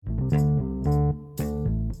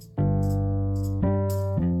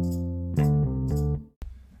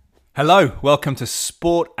Hello, welcome to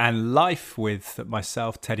Sport and Life with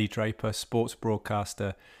myself, Teddy Draper, sports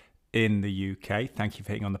broadcaster in the UK. Thank you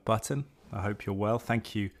for hitting on the button. I hope you're well.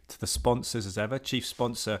 Thank you to the sponsors as ever. Chief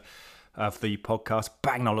sponsor of the podcast,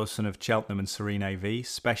 Bang & Olufsen of Cheltenham and Serene AV,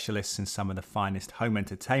 specialists in some of the finest home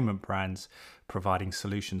entertainment brands, providing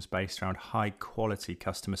solutions based around high quality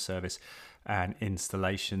customer service and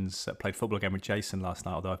installations. I played football again with Jason last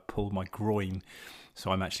night, although I pulled my groin,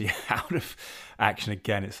 so I'm actually out of action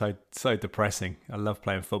again. It's so depressing. I love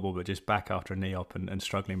playing football, but just back after a knee op and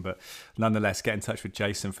struggling. But nonetheless, get in touch with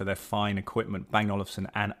Jason for their fine equipment, Bang & Olufsen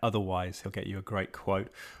and otherwise. He'll get you a great quote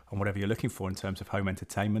on whatever you're looking for in terms of home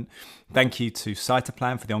entertainment. Thank you to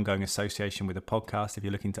Cytoplan for the ongoing association with the podcast. If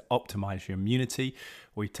you're looking to optimize your immunity,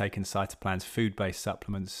 we've taken Cytoplan's food-based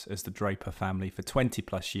supplements as the Draper family for 20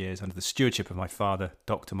 plus years under the stewardship of my father,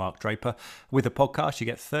 Dr. Mark Draper. With the podcast, you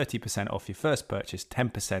get 30% off your first purchase,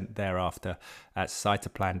 10% thereafter at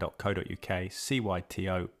cytoplan.co.uk,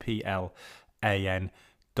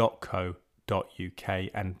 cytoplan.co.uk,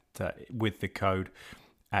 and with the code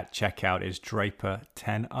at checkout is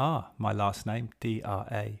Draper10R, my last name,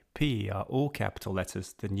 D-R-A-P-E-R, all capital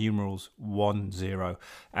letters, the numerals 10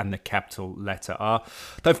 and the capital letter R.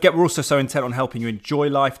 Don't forget, we're also so intent on helping you enjoy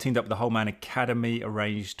life. Teamed up with the Whole Man Academy,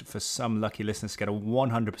 arranged for some lucky listeners to get a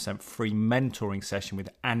 100% free mentoring session with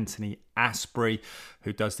Anthony Asprey,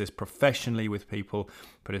 who does this professionally with people,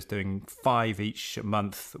 but is doing 5 each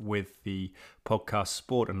month with the podcast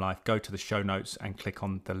Sport and Life. Go to the show notes and click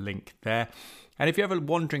on the link there. And if you're ever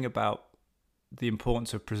wondering about the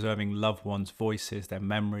importance of preserving loved ones' voices, their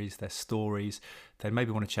memories, their stories, then maybe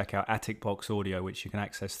want to check out Attic Box Audio, which you can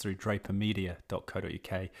access through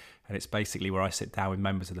drapermedia.co.uk. And it's basically where I sit down with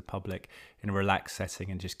members of the public in a relaxed setting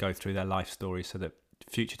and just go through their life stories so that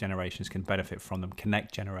future generations can benefit from them,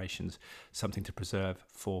 connect generations, something to preserve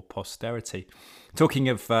for posterity. Talking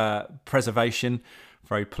of preservation,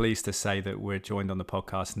 very pleased to say that we're joined on the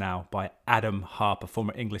podcast now by Adam Harper,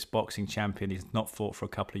 former English boxing champion. He's not fought for a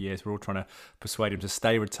couple of years. We're all trying to persuade him to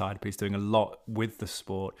stay retired, but he's doing a lot with the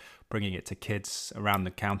sport, bringing it to kids around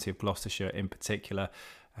the county of Gloucestershire in particular,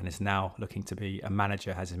 and is now looking to be a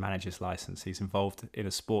manager, has his manager's license. He's involved in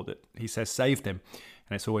a sport that he says saved him,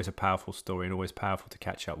 and it's always a powerful story and always powerful to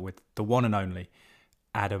catch up with the one and only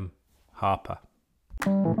Adam Harper.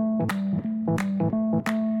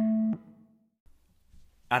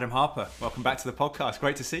 Adam Harper, welcome back to the podcast.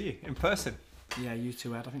 Great to see you in person. Yeah, you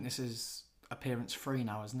too, Ed. I think this is appearance 3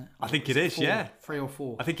 now, isn't it? I think it is, 4, yeah. 3 or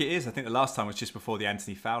 4. I think it is. I think the last time was just before the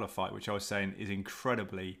Anthony Fowler fight, which I was saying is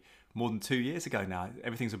incredibly more than 2 years ago now.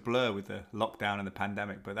 Everything's a blur with the lockdown and the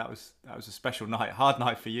pandemic, but that was a special night. Hard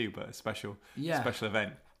night for you, but a special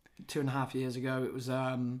event. 2.5 years ago, it was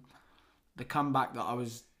the comeback that I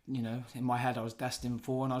was, in my head I was destined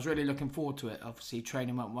for, and I was really looking forward to it. Obviously,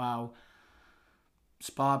 training went well.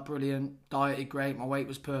 Sparred brilliant, dieted great, my weight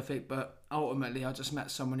was perfect, but ultimately I just met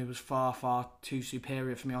someone who was far, far too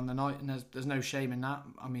superior for me on the night, and there's no shame in that.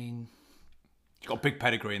 I mean, he's got a big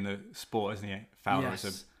pedigree in the sport, hasn't he? Fowler is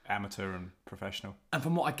an amateur and professional. And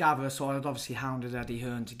from what I gather, so I'd obviously hounded Eddie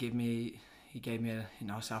Hearn to give me, he gave me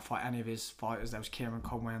so I'll fight any of his fighters. There was Kieran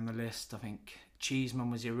Conway on the list. I think Cheeseman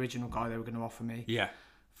was the original guy they were going to offer me. Yeah.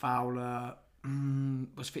 Fowler.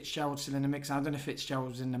 Was Fitzgerald still in the mix? I don't know if Fitzgerald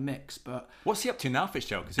was in the mix, but... What's he up to now,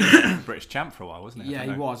 Fitzgerald? Because he was a British champ for a while, wasn't he? Yeah,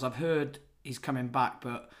 he was. I've heard he's coming back,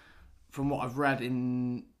 but from what I've read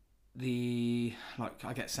in the...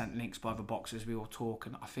 I get sent links by other boxers, we all talk,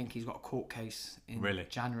 and I think he's got a court case in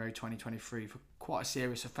January 2023 for quite a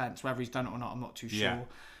serious offence. Whether he's done it or not, I'm not too sure. Yeah.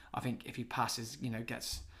 I think if he passes,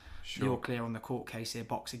 gets... Sure. You're clear on the court case, he'll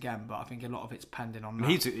box again, but I think a lot of it's pending on that.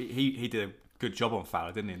 He did a good job on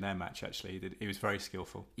Fowler, didn't he, in their match, actually? He was very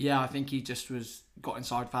skillful. Yeah, I think he just got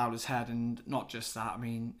inside Fowler's head, and not just that. I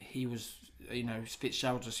mean, he was,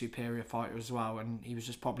 Fitzgerald's a superior fighter as well, and he was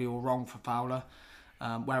just probably all wrong for Fowler,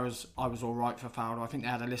 whereas I was all right for Fowler. I think they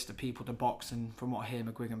had a list of people to box, and from what I hear,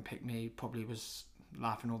 McGuigan picked me, probably was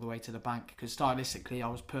laughing all the way to the bank, because stylistically I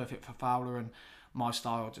was perfect for Fowler, and my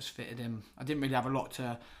style just fitted him. I didn't really have a lot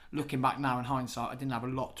to, looking back now in hindsight, I didn't have a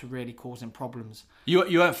lot to really cause him problems.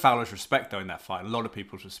 You earned Fowler's respect though in that fight. A lot of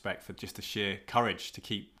people's respect for just the sheer courage to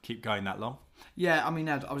keep going that long. Yeah, I mean,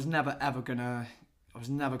 Ed, I was never gonna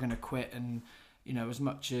quit, and as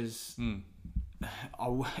much as I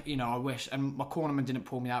wish, and my cornerman didn't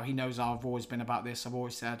pull me out. He knows how I've always been about this. I've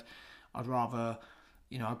always said I'd rather,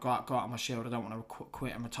 go out on my shield. I don't want to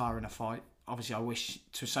quit and retire in a fight. Obviously,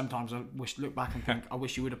 sometimes I look back and think, I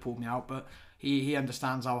wish he would have pulled me out, but he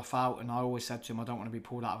understands how I felt, and I always said to him, I don't want to be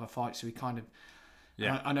pulled out of a fight, so he kind of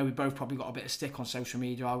Yeah. I know we both probably got a bit of stick on social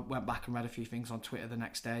media. I went back and read a few things on Twitter the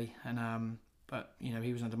next day, and but you know,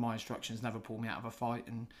 he was under my instructions, never pulled me out of a fight,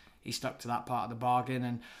 and he stuck to that part of the bargain.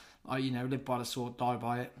 And I, you know, live by the sword, die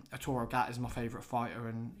by it. Arturo Gat is my favourite fighter,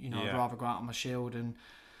 and you know, I'd rather go out on my shield. And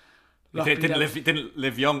he didn't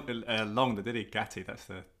live long, did he, Gatti? That's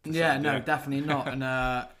the definitely not.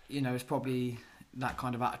 And you know, it's probably that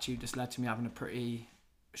kind of attitude that's led to me having a pretty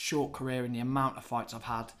short career in the amount of fights I've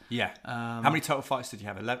had. Yeah. How many total fights did you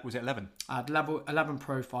have? Was it 11? I had 11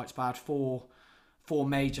 pro fights, but I had four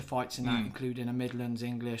major fights in that, including a Midlands,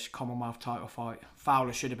 English, Commonwealth title fight.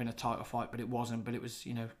 Fowler should have been a title fight, but it wasn't. But it was,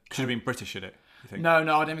 you know... Should have been British, should it? You think? No,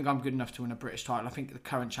 I don't think I'm good enough to win a British title. I think the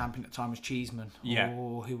current champion at the time was Cheeseman. Yeah.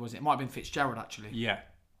 Or who was it? It might have been Fitzgerald, actually. Yeah.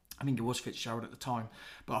 I think it was Fitzgerald at the time.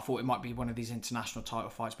 But I thought it might be one of these international title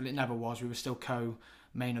fights, but it never was. We were still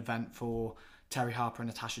co-main event for Terry Harper and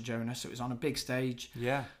Natasha Jonas. So it was on a big stage.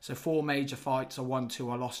 Yeah. So 4 major fights. I won 2,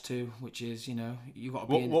 I lost 2, which is, you know, you got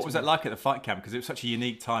to be. What was that like at the fight camp? Because it was such a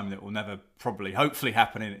unique time that will never hopefully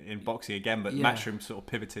happen in boxing again. But Matchroom sort of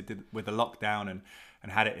pivoted with the lockdown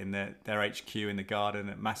and had it in their HQ in the garden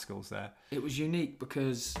at Maskell's there. It was unique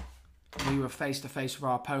because we were face to face with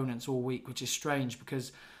our opponents all week, which is strange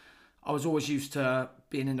because I was always used to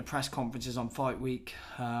being in the press conferences on fight week.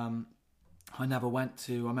 I remember when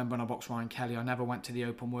I boxed Ryan Kelly, I never went to the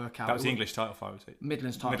open workout. That was the English title fight, was it?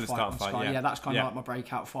 Midlands title fight. Yeah, that's kind of like my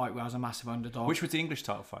breakout fight where I was a massive underdog. Which was the English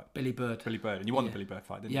title fight? Billy Bird. And you won the Billy Bird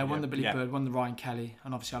fight, didn't you? Yeah, I won the Billy Bird, won the Ryan Kelly,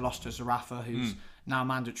 and obviously I lost to Zarafa, who's now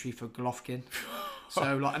mandatory for Golovkin. So,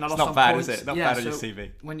 and I lost not bad, points. Is it? Not bad on your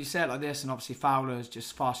CV. When you say it like this, and obviously Fowler is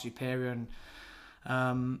just far superior,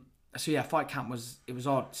 and fight camp was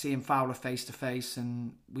odd seeing Fowler face to face,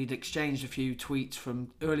 and we'd exchanged a few tweets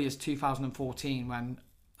from early as 2014 when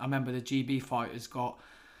I remember the GB fighters got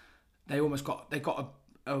a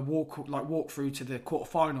walk through to the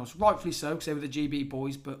quarterfinals, rightfully so because they were the GB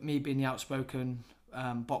boys. But me being the outspoken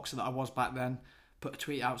boxer that I was back then, put a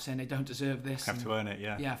tweet out saying they don't deserve this. Have to earn it,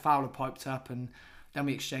 yeah. Yeah, Fowler piped up, and then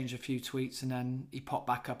we exchanged a few tweets, and then he popped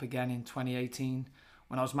back up again in 2018.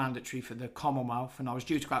 When I was mandatory for the Commonwealth, and I was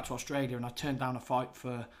due to go out to Australia, and I turned down a fight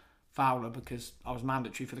for Fowler because I was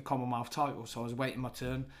mandatory for the Commonwealth title, so I was waiting my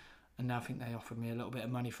turn, and I think they offered me a little bit of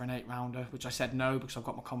money for an 8-rounder, which I said no because I've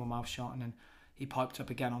got my Commonwealth shot, and then he piped up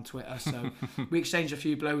again on Twitter, so we exchanged a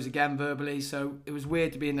few blows again verbally, so it was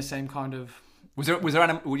weird to be in the same kind of... Would you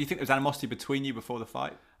think there was animosity between you before the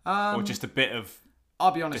fight? Or just a bit of... I'll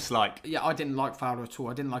be honest. Dislike. Yeah, I didn't like Fowler at all.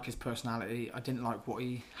 I didn't like his personality. I didn't like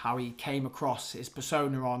how he came across, his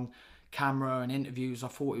persona on camera and interviews. I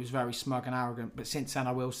thought he was very smug and arrogant. But since then,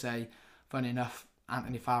 I will say, funny enough,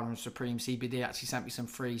 Anthony Fowler and Supreme CBD actually sent me some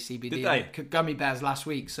free CBD gummy bears last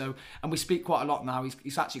week. So, and we speak quite a lot now.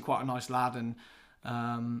 He's actually quite a nice lad, and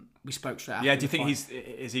we spoke straight after. Yeah, do you think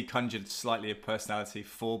is he conjured slightly a personality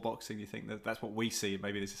for boxing? Do you think that's what we see?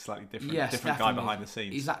 Maybe there's a slightly different guy behind the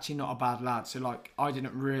scenes. He's actually not a bad lad. So like, I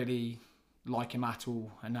didn't really like him at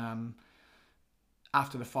all, and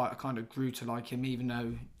after the fight, I kind of grew to like him, even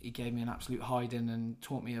though he gave me an absolute hiding and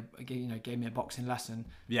taught me gave me a boxing lesson.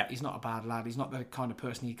 Yeah, he's not a bad lad. He's not the kind of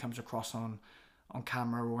person he comes across on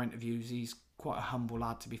camera or interviews. He's quite a humble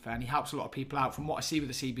lad, to be fair, and he helps a lot of people out. From what I see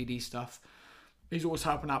with the CBD stuff, he's always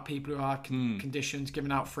helping out people who are conditions,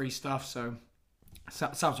 giving out free stuff. So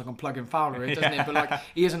sounds like I'm plugging Fowler in, doesn't it? But like,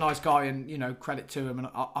 he is a nice guy, and credit to him. And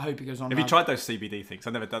I hope he goes on. Have you tried those CBD things?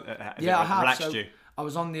 I've never done. Yeah, I have. Relaxed you? I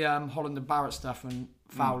was on the Holland and Barrett stuff, and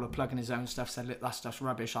Fowler plugging his own stuff said, "Look, that stuff's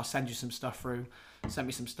rubbish. I'll send you some stuff through." Sent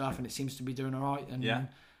me some stuff, and it seems to be doing all right. And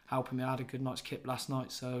helping me. I had a good night's kip last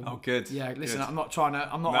night. So good. Yeah, listen, good. I'm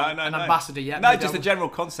not an ambassador yet. No, just the general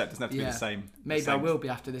concept doesn't have to be the same. Maybe I will be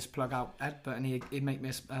after this plug out Ed, but and he'd make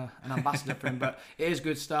me an ambassador for him. But it is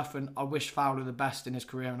good stuff, and I wish Fowler the best in his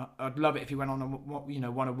career, and I'd love it if he went on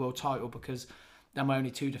and won a world title, because then my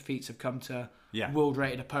only 2 defeats have come to world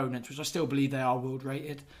rated opponents, which I still believe they are world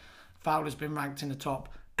rated. Fowler's been ranked in the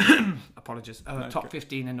top. Top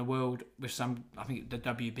 15 in the world with some, I think the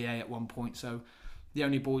WBA at one point. So the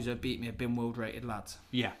only boys that beat me have been world rated lads.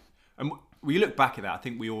 Yeah, and when you look back at that, I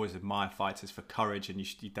think we always admire fighters for courage, and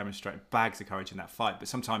you demonstrate bags of courage in that fight. But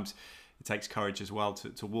sometimes it takes courage as well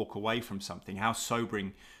to walk away from something. How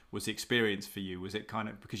sobering was the experience for you? Was it kind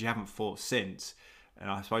of, because you haven't fought since? And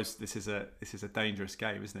I suppose this is a dangerous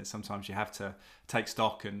game, isn't it? Sometimes you have to take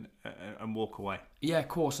stock and walk away. Yeah, of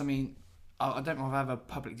course. I mean, I don't know if I've ever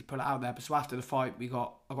publicly put it out there, but so after the fight, I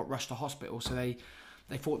got rushed to hospital. So they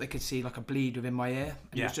thought they could see like a bleed within my ear,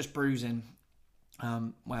 and it was just bruising.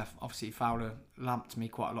 where obviously Fowler lamped me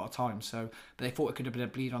quite a lot of times. So, but they thought it could have been a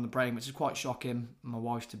bleed on the brain, which is quite shocking. My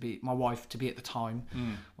wife to be at the time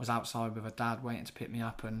was outside with her dad waiting to pick me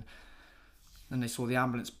up, and then they saw the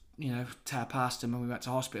ambulance, tear past him, and we went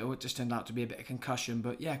to hospital. It just turned out to be a bit of concussion,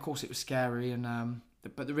 but yeah, of course it was scary. And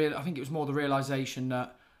but I think it was more the realization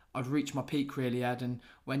that I'd reached my peak really, Ed. And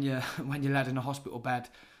when you're led in a hospital bed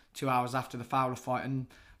 2 hours after the Fowler fight, and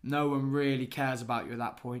no one really cares about you at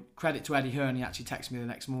that point. Credit to Eddie Hearn, he actually texted me the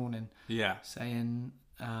next morning, saying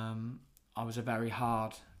I was a very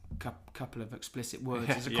hard couple of explicit words.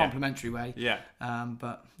 It's a complimentary way.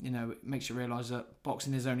 But it makes you realise that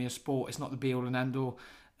boxing is only a sport. It's not the be all and end all.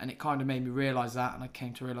 And it kind of made me realise that, and I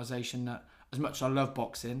came to a realisation that as much as I love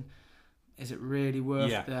boxing, is it really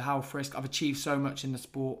worth the health risk? I've achieved so much in the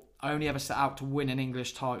sport. I only ever set out to win an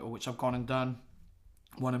English title, which I've gone and done.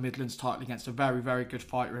 Won a Midlands title against a very, very good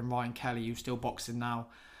fighter in Ryan Kelly, who's still boxing now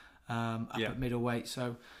up at middleweight.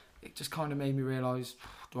 So it just kind of made me realise,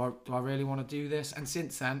 do I really want to do this? And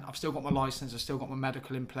since then, I've still got my licence, I've still got my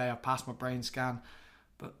medical in play, I've passed my brain scan.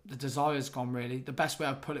 But the desire's gone, really. The best way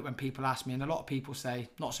I'd put it when people ask me, and a lot of people say,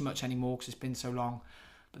 not so much anymore because it's been so long,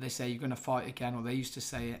 but they say, you're going to fight again, or they used to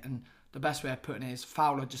say it. And the best way of putting it is,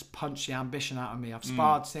 Fowler just punched the ambition out of me. I've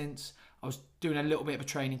sparred since. I was doing a little bit of a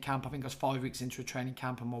training camp. I think I was 5 weeks into a training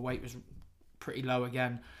camp and my weight was pretty low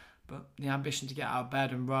again. But the ambition to get out of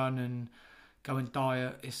bed and run and go and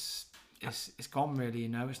diet, it's gone, really.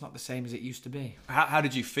 It's not the same as it used to be. How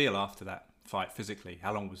did you feel after that fight physically?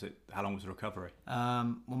 How long was the recovery?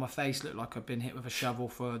 Well, my face looked like I'd been hit with a shovel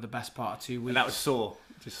for the best part of 2 weeks. And that was sore?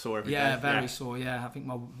 Just sore every day? Yeah, very sore, yeah. I think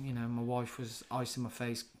my wife was icing my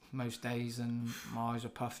face most days and my eyes were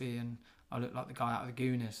puffy and I looked like the guy out of the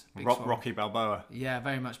Goonies. Rocky Balboa. Yeah,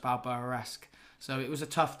 very much Balboa-esque. So it was a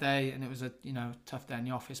tough day, and it was a tough day in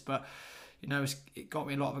the office. But it got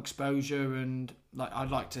me a lot of exposure, and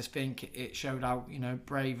I'd like to think it showed how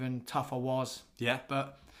brave and tough I was. Yeah.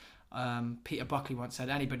 But Peter Buckley once said,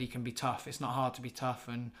 anybody can be tough. It's not hard to be tough,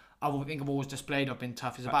 and I think I've always displayed I've been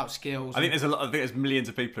tough. It's about skills. I think there's millions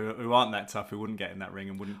of people who aren't that tough who wouldn't get in that ring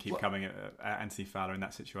and wouldn't keep coming at Anthony Fowler in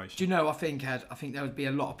that situation. Do you know? I think there would be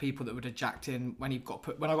a lot of people that would have jacked in when I got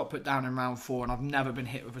put down in round 4, and I've never been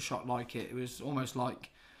hit with a shot like it. It was almost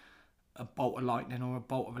like a bolt of lightning or a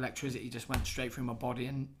bolt of electricity just went straight through my body.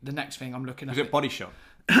 And the next thing I'm looking at, was it a body shot?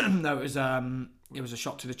 No, it was a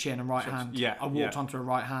shot to the chin and right hand. Yeah, I walked onto a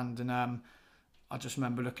right hand, and I just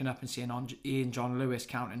remember looking up and seeing Ian John Lewis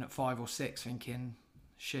counting at 5 or 6, thinking,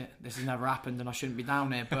 shit, this has never happened and I shouldn't be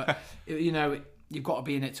down here. But, you've got to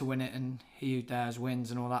be in it to win it, and he who dares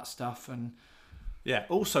wins and all that stuff. And yeah,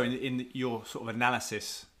 also in your sort of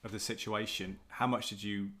analysis of the situation, how much did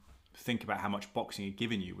you think about how much boxing had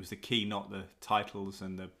given you? Was the key not the titles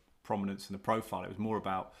and the prominence and the profile? It was more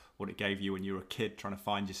about what it gave you when you were a kid trying to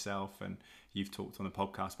find yourself. And you've talked on the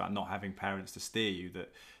podcast about not having parents to steer you,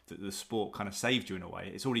 that the sport kind of saved you in a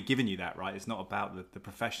way. It's already given you that, right? It's not about the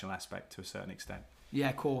professional aspect to a certain extent. Yeah,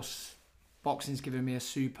 of course. Boxing's given me a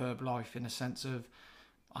superb life in a sense of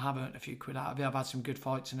I have earned a few quid out of it. I've had some good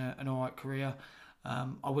fights and an alright career.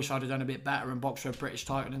 I wish I'd have done a bit better and boxed for a British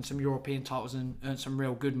title and some European titles and earned some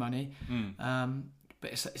real good money.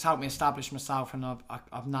 But it's helped me establish myself, and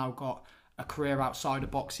I've now got a career outside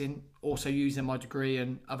of boxing, also using my degree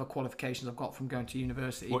and other qualifications I've got from going to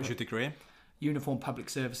university. What's your degree in? Uniform Public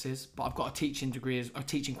Services, but I've got a teaching degree, a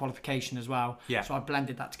teaching qualification as well. Yeah. So I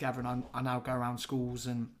blended that together, and I now go around schools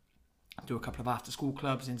and do a couple of after-school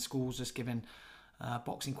clubs in schools, just giving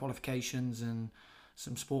boxing qualifications and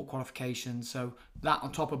some sport qualifications. So that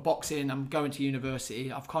on top of boxing, I'm going to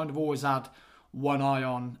university. I've kind of always had one eye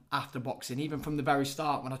on after boxing. Even from the very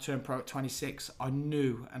start, when I turned pro at 26, I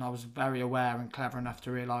knew, and I was very aware and clever enough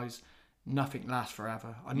to realise nothing lasts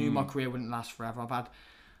forever. I knew my career wouldn't last forever. I've had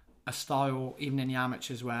a style, even in the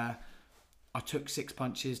amateurs, where I took 6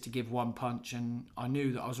 punches to give 1 punch, and I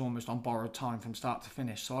knew that I was almost on borrowed time from start to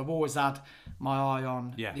finish. So I've always had my eye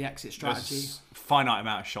on the exit strategy. There's a finite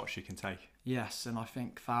amount of shots you can take. Yes, and I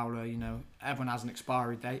think Fowler, everyone has an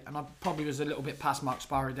expiry date, and I probably was a little bit past my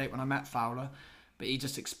expiry date when I met Fowler, but he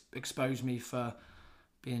just exposed me for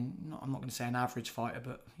being, I'm not going to say an average fighter,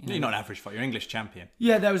 but... You're not an average fighter, you're English champion.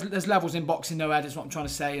 Yeah, there's levels in boxing, though, Ed, is what I'm trying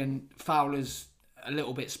to say, and Fowler's a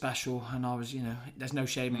little bit special, and I was, there's no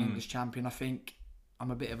shame in English champion. I think I'm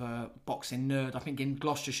a bit of a boxing nerd. I think in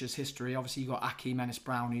Gloucestershire's history, obviously you got Aki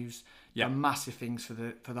Menace-Brown, who's done massive things for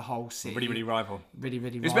the whole city. Really rival. Really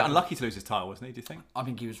He was a bit unlucky to lose his title, wasn't he, do you think? I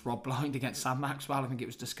think he was robbed blind against Sam Maxwell. I think it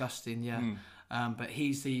was disgusting, yeah. But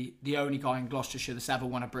he's the only guy in Gloucestershire that's ever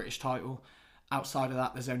won a British title. outside of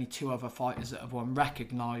that, there's only 2 other fighters that have won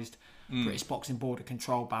recognised British Boxing Board of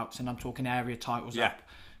Control bouts, and I'm talking area titles up,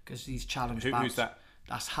 because these challenge bouts. Who's that?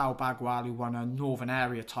 That's Hal Bagwell, who won a Northern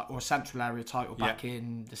Area title or a Central Area title back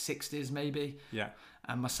in the 60s, maybe. Yeah.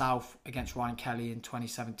 And myself against Ryan Kelly in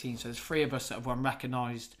 2017. So there's 3 of us that have won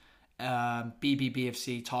recognised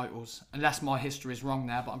BBBFC titles, unless my history is wrong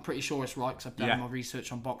there, but I'm pretty sure it's right because I've done my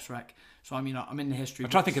research on BoxRec. So I'm in the history.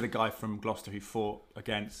 I'm trying to think of the guy from Gloucester who fought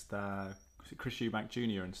against was it Chris Eubank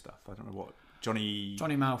Jr. and stuff. I don't know what. Johnny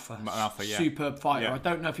Malfa, yeah. Superb fighter. Yeah. I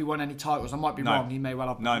don't know if he won any titles. I might be wrong. He may well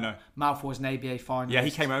have. No. Malfa was an ABA finalist. Yeah,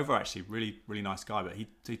 he came over actually. Really, really nice guy, but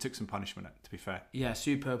he took some punishment. To be fair. Yeah,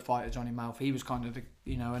 superb fighter, Johnny Malfa. He was kind of the,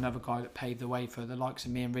 another guy that paved the way for the likes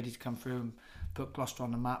of me and Riddy to come through and put Gloucester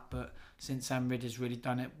on the map. But since then, Riddy's really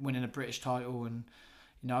done it, winning a British title, and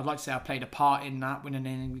I'd like to say I played a part in that, winning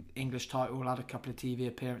an English title. Had a couple of TV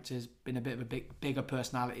appearances, been a bit of a bigger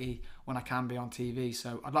personality when I can be on TV.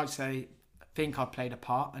 So I'd like to say, think I've played a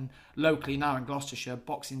part. And locally now in Gloucestershire,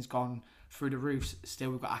 boxing's gone through the roof.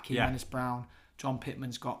 Still, we've got Akeem Ennis-Brown. John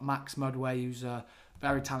Pittman's got Max Mudway, who's a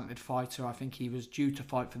very talented fighter. I think he was due to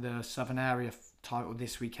fight for the Southern Area title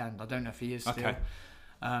this weekend. I don't know if he is still. Okay.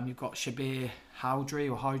 You've got Shabir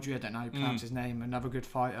Hydri, I don't know how you pronounce his name, another good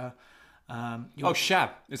fighter. Shab.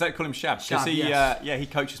 Is that call him Shab? Shab, he, yes. he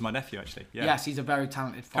coaches my nephew actually. Yeah. Yes, he's a very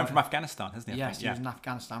talented fighter. Come from Afghanistan, hasn't he? Yes, he was an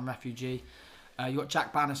Afghanistan refugee. You've got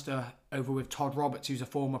Jack Bannister over with Todd Roberts, who's a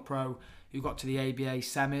former pro, who got to the ABA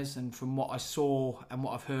semis, and from what I saw and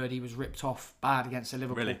what I've heard, he was ripped off bad against a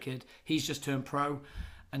Liverpool kid. He's just turned pro.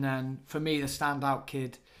 And then for me, the standout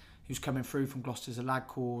kid who's coming through from Gloucester is a lad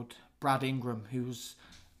called Brad Ingram, who's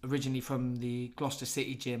originally from the Gloucester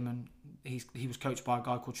City gym, and he was coached by a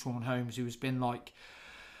guy called Sean Holmes, who has been like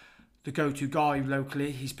the go-to guy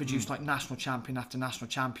locally. He's produced like national champion after national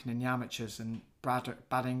champion in the amateurs, and Brad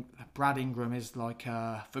Ingram is like,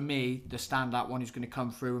 for me, the standout one who's going to come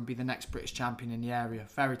through and be the next British champion in the area.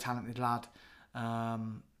 Very talented lad.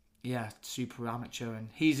 Super amateur. And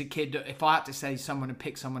he's a kid that if I had to say someone and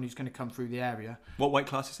pick someone who's going to come through the area. What weight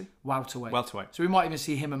class is he? Welterweight. So we might even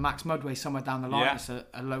see him and Max Mudway somewhere down the line. Yeah. It's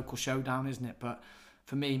a local showdown, isn't it? But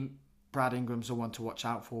for me, Brad Ingram's the one to watch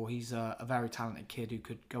out for. He's a very talented kid who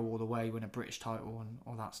could go all the way, win a British title and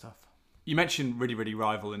all that stuff. You mentioned really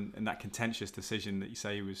rival and that contentious decision that you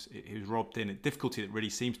say he was robbed in. The difficulty that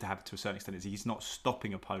really seems to have to a certain extent is he's not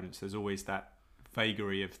stopping opponents. There's always that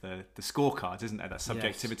vagary of the scorecards, isn't there? That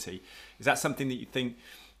subjectivity. Yes. Is that something that you think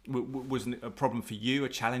was a problem for you, a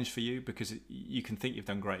challenge for you? Because you can think you've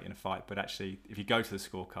done great in a fight, but actually if you go to the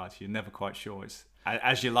scorecards, you're never quite sure. It's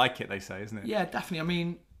as you like it, they say, isn't it? Yeah, definitely. I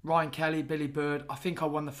mean, Ryan Kelly, Billy Bird, I think I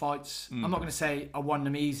won the fights. I'm not going to say I won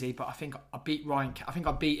them easy, but I think I beat Ryan. I think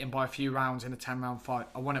I beat him by a few rounds in a 10-round fight.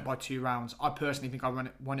 I won it by 2 rounds. I personally think I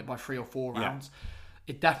won it by 3 or 4 rounds.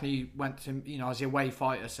 It definitely went to, I was the away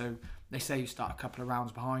fighter, so they say you start a couple of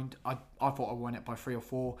rounds behind. I thought I won it by 3 or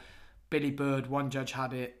 4. Billy Bird, one judge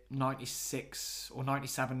had it 96 or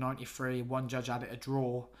 97, 93. One judge had it a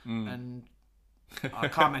draw, and I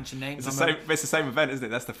can't mention names. It's the same event, isn't it?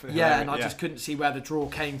 That's the I just couldn't see where the draw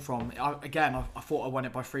came from. I thought I won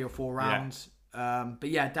it by 3 or 4 rounds. But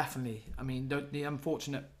yeah, definitely. I mean, the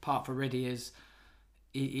unfortunate part for Riddy is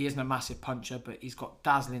he isn't a massive puncher, but he's got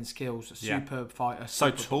dazzling skills. A superb fighter.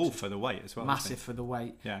 So tall for the weight as well. Massive for the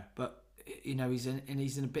weight. Yeah. But he's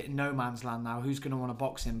in a bit of no man's land now. Who's going to want to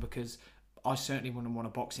box him? Because I certainly wouldn't want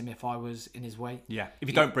to box him if I was in his weight. Yeah. If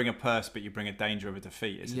you don't bring a purse, but you bring a danger of a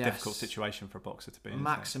defeat, it's a difficult situation for a boxer to be in.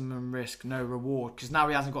 Maximum risk, no reward. Because now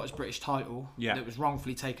he hasn't got his British title that was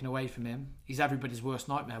wrongfully taken away from him. He's everybody's worst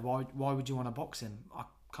nightmare. Why would you want to box him? I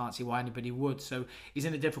can't see why anybody would. So he's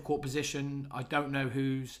in a difficult position. I don't know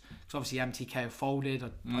because obviously MTK have folded.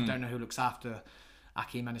 I don't know who looks after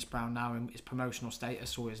Akeem Ennis-Brown now in his promotional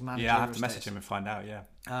status or his manager. Yeah, I have to message him and find out.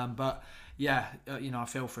 But yeah, I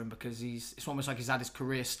feel for him because it's almost like he's had his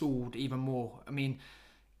career stalled even more. I mean,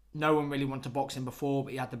 no one really wanted to box him before,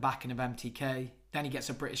 but he had the backing of MTK. Then he gets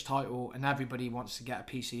a British title, and everybody wants to get a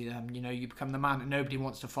piece of him. You become the man that nobody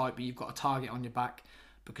wants to fight, but you've got a target on your back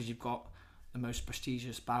because you've got the most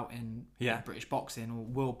prestigious bout in British boxing or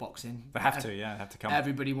world boxing. They have to come.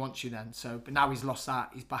 Everybody wants you then. So, but now he's lost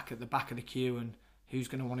that. He's back at the back of the queue, and who's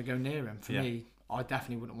going to want to go near him? For me, I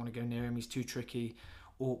definitely wouldn't want to go near him. He's too tricky,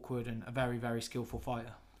 awkward, and a very, very skillful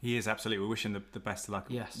fighter. He is, absolutely. We're wishing the best of luck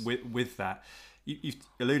with that. You've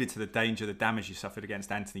alluded to the danger, the damage you suffered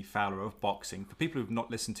against Anthony Fowler of boxing. For people who've not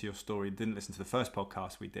listened to your story, didn't listen to the first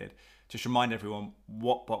podcast we did, just remind everyone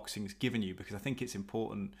what boxing's given you, because I think it's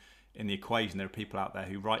important in the equation, there are people out there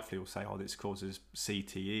who rightfully will say, oh, this causes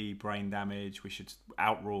CTE, brain damage, we should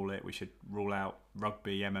outrule it, we should rule out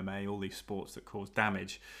rugby, MMA, all these sports that cause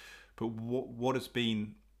damage. But what has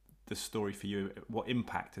been the story for you? What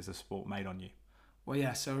impact has the sport made on you? Well,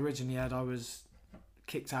 yeah, so originally, Ed, I was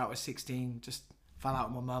kicked out at 16, just fell out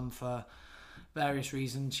with my mum for various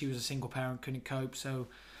reasons. She was a single parent, couldn't cope, so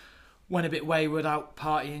went a bit wayward, out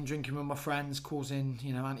partying, drinking with my friends, causing,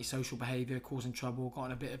 antisocial behaviour, causing trouble, got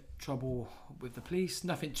in a bit of trouble with the police.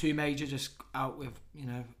 Nothing too major, just out with,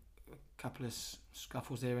 a couple of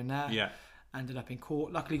scuffles here and there. Yeah. Ended up in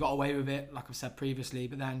court. Luckily got away with it, like I've said previously,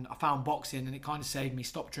 but then I found boxing and it kind of saved me.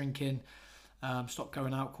 Stopped drinking, stopped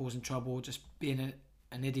going out, causing trouble, just being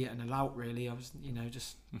an idiot and a lout, really. I was,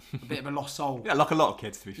 just a bit of a lost soul. Yeah, like a lot of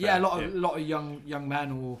kids, to be fair. Yeah, a lot of young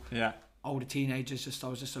men or yeah. older teenagers. I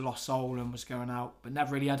was just a lost soul and was going out, but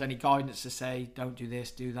never really had any guidance to say, don't do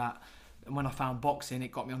this, do that. And when I found boxing,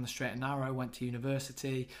 it got me on the straight and narrow. Went to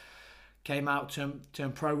university, came out,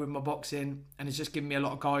 turned pro with my boxing, and it's just given me a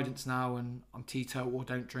lot of guidance now. And I'm teetotal,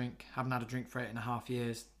 don't drink, haven't had a drink for 8.5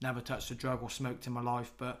 years, never touched a drug or smoked in my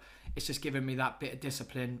life, but it's just given me that bit of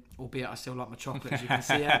discipline, albeit I still like my chocolate, as you can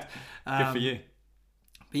see, Ed. Good for you.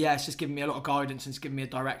 But yeah, it's just given me a lot of guidance and it's given me a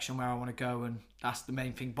direction where I want to go, and that's the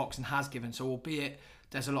main thing boxing has given. So albeit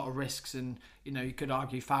there's a lot of risks, and you could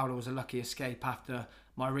argue Fowler was a lucky escape after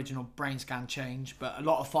my original brain scan change, but a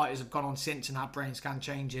lot of fighters have gone on since and had brain scan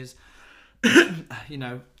changes.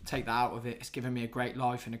 Take that out of it. It's given me a great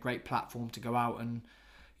life and a great platform to go out and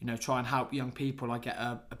try and help young people. I get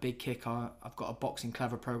a big kick. I've got a Boxing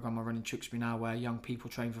Clever program I run in Tewkesbury now where young people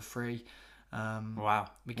train for free. Wow.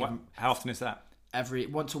 How often is that?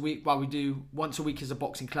 Once a week. Well, we do once a week as a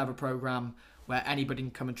Boxing Clever program where anybody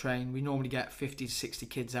can come and train. We normally get 50 to 60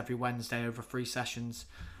 kids every Wednesday over 3 sessions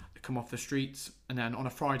that come off the streets, and then on a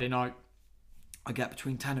Friday night I get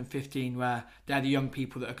between 10 and 15 where they're the young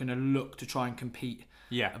people that are going to look to try and compete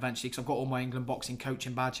eventually, because I've got all my England boxing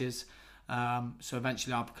coaching badges, so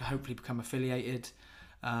eventually I'll hopefully become affiliated,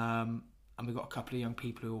 and we've got a couple of young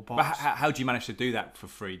people who will box. But how do you manage to do that for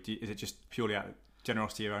free? Is it just purely out of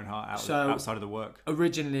generosity of your own heart, outside of the work?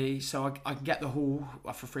 Originally, so I can get the hall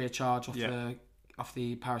for free of charge off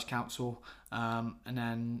the parish council, and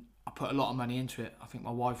then I put a lot of money into it. I think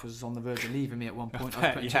my wife was on the verge of leaving me at one point. I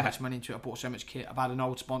was putting too much money into it. I bought so much kit. I've had an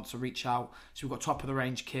old sponsor reach out, so we've got top of the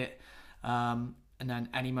range kit, and then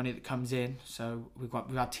any money that comes in. So we've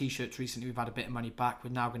had t-shirts recently. We've had a bit of money back.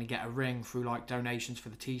 We're now going to get a ring through like donations for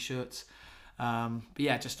the t-shirts. But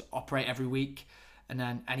yeah, just operate every week. And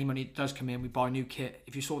then any money that does come in, we buy new kit.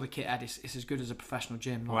 If you saw the kit, Ed, it's as good as a professional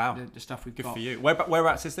gym. Like wow. The stuff we've got. Good for you.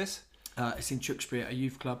 Whereabouts is this? It's in Tewkesbury at a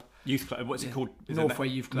youth club. Youth club. What's it called? Northway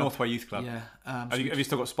Youth Club. Northway Youth Club. Yeah. Have you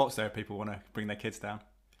still got spots there if people want to bring their kids down?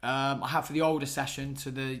 I have for the older session,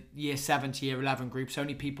 to the year 7 to year 11 groups.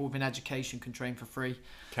 Only people within education can train for free.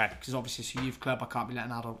 Okay. Because obviously it's a youth club, I can't be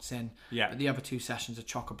letting adults in. Yeah. But the other 2 sessions are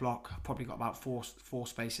chock-a-block. I've probably got about four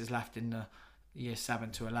spaces left in the year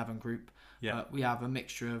 7 to 11 group. Yeah. But we have a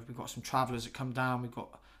mixture of, we've got some travellers that come down, we've got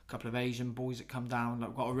a couple of Asian boys that come down. Like,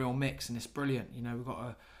 we've got a real mix, and it's brilliant. We've got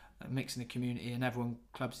a mix in the community, and everyone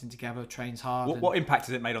clubs in together, trains hard. What impact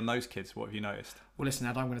has it made on those kids? What have you noticed? Well, listen,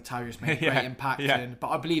 Ed, I'm going to tell you it's made a great impact, but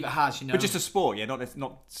I believe it has. But just a sport,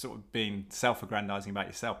 not sort of being self-aggrandising about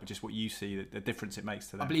yourself, but just what you see, the difference it makes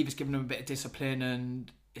to them. I believe it's given them a bit of discipline,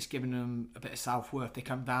 and it's given them a bit of self-worth. They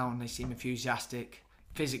come down, they seem enthusiastic.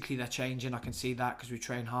 Physically, they're changing. I can see that because we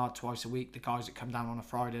train hard twice a week. The guys that come down on a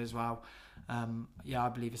Friday as well. I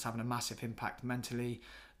believe it's having a massive impact mentally.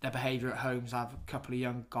 Their behaviour at homes. I have a couple of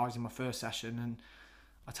young guys in my first session, and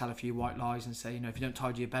I tell a few white lies and say, if you don't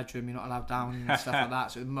tidy your bedroom, you're not allowed down and stuff like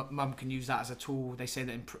that. So mum can use that as a tool. They say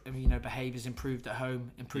that behaviour's improved at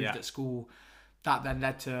home, improved at school. That then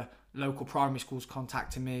led to local primary schools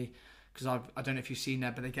contacting me, because I don't know if you've seen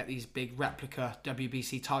that, but they get these big replica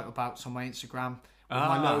WBC title bouts on my Instagram.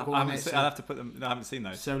 My logo on it. I'll have to put them. I haven't seen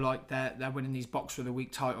those. So like they're winning these Boxer of the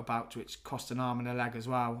Week title bouts, which cost an arm and a leg as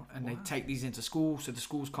well, and they take these into school. So the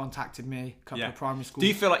schools contacted me, a couple of primary schools. Do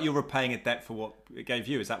you feel like you're repaying a debt for what it gave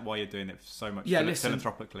you? Is that why you're doing it so much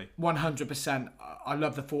philanthropically? 100%. I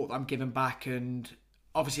love the thought that I'm giving back, and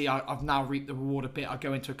obviously I've now reaped the reward a bit. I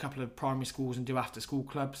go into a couple of primary schools and do after school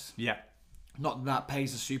clubs. Yeah. Not that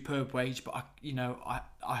pays a superb wage, but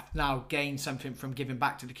I've now gained something from giving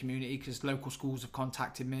back to the community, because local schools have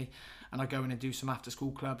contacted me, and I go in and do some after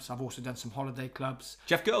school clubs. I've also done some holiday clubs.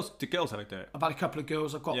 Do you have girls? Do girls ever do it? I've had a couple of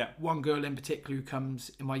girls. I've got one girl in particular who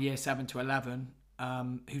comes in my year 7 to 11,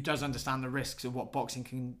 who does understand the risks of what boxing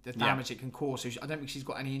can, the damage it can cause. So I don't think she's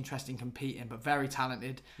got any interest in competing, but very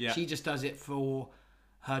talented. Yeah. She just does it for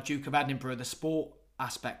her Duke of Edinburgh, the sport,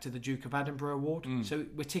 aspect to the Duke of Edinburgh Award. So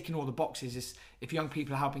we're ticking all the boxes. If young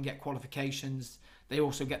people are helping get qualifications, they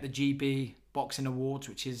also get the GB Boxing Awards,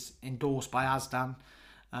 which is endorsed by ASDAN.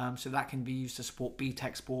 So that can be used to support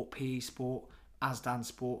BTEC Sport, PE Sport, ASDAN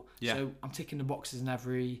Sport. Yeah. So I'm ticking the boxes in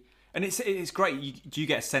every... And it's great. Do you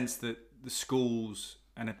get a sense that the schools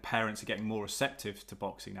and the parents are getting more receptive to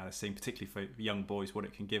boxing now? They're seeing, particularly for young boys, what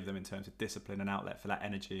it can give them in terms of discipline and outlet for that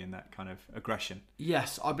energy and that kind of aggression.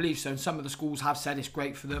 Yes, I believe so. And some of the schools have said it's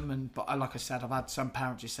great for them. But like I said, I've had some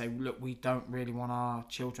parents just say, look, we don't really want our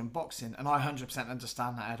children boxing. And I 100%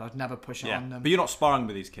 understand that, Ed. I'd never push it on them. But you're not sparring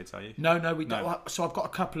with these kids, are you? No, we don't. So I've got a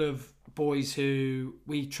couple of boys who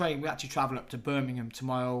we train. We actually travel up to Birmingham to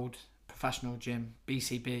my old professional gym,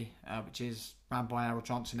 BCB, which is ran by Errol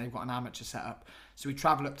Johnson. They've got an amateur setup. So we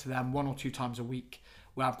travel up to them 1 or 2 times a week,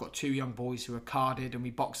 where I've got 2 young boys who are carded, and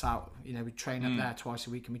we box out. You know, we train up there twice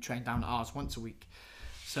a week, and we train down at ours once a week.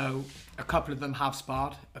 So a couple of them have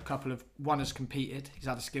sparred. One has competed. He's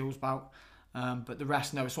had a skills bout. But the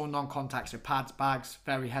rest, no, it's all non-contact. So pads, bags,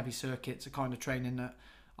 very heavy circuits, the kind of training that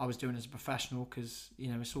I was doing as a professional, because, you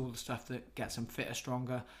know, it's all the stuff that gets them fitter,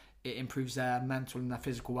 stronger. It improves their mental and their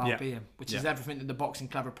physical well-being, which is everything that the Boxing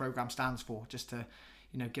Clever program stands for, just to,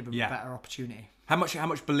 you know, give them a better opportunity. How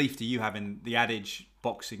much belief do you have in the adage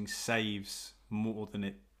boxing saves more than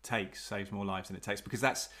it takes, saves more lives than it takes? Because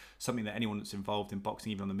that's something that anyone that's involved in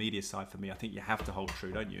boxing, even on the media side, for me, I think you have to hold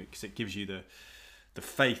true, don't you? Because it gives you the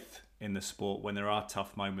faith in the sport when there are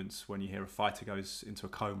tough moments, when you hear a fighter goes into a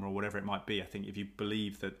coma or whatever it might be. I think if you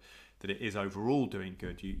believe that it is overall doing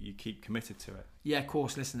good, you keep committed to it. Yeah, of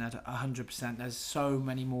course. Listen, Ed, 100%. There's so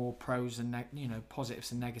many more pros and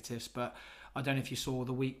positives and negatives. But I don't know if you saw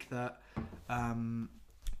the week that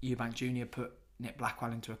Eubank Jr. put Nick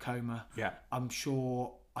Blackwell into a coma. Yeah, I'm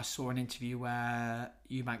sure I saw an interview where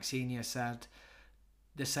Eubank Sr. said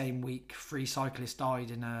the same week 3 cyclists died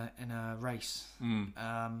in a race.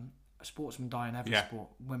 Sportsmen die in every sport,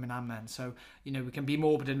 women and men. So, you know, we can be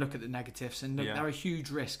morbid and look at the negatives. And look, there are huge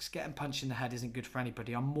risks. Getting punched in the head isn't good for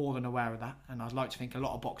anybody. I'm more than aware of that. And I'd like to think a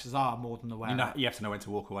lot of boxers are more than aware of that. You have to know when to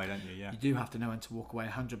walk away, don't you? Yeah. You do have to know when to walk away,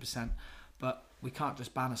 100%. But we can't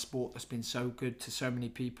just ban a sport that's been so good to so many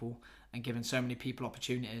people and given so many people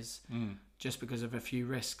opportunities just because of a few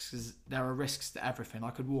risks. Because there are risks to everything. I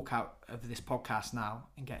could walk out of this podcast now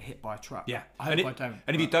and get hit by a truck. Yeah, I hope I don't.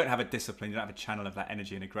 And if you don't have a discipline, you don't have a channel of that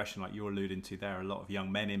energy and aggression like you're alluding to there. A lot of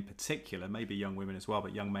young men in particular, maybe young women as well,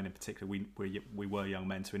 but young men in particular, we were young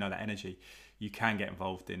men, so we know that energy. You can get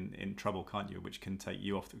involved in trouble, can't you? Which can take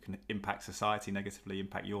you off, it can impact society negatively,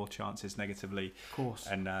 impact your chances negatively. Of course.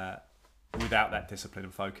 And without that discipline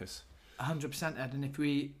and focus. 100%, Ed. And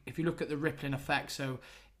if you look at the rippling effect, so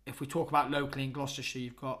if we talk about locally in Gloucestershire,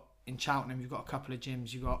 you've got in Cheltenham, you've got a couple of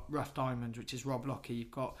gyms. You've got Rough Diamonds, which is Rob Lockie.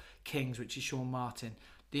 You've got Kings, which is Sean Martin.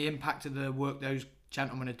 The impact of the work those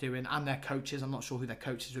gentlemen are doing, and their coaches, I'm not sure who their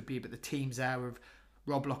coaches would be, but the teams there of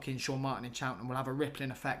Rob Lockie and Sean Martin in Cheltenham will have a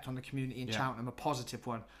rippling effect on the community in Cheltenham, a positive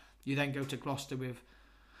one. You then go to Gloucester with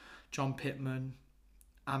John Pittman,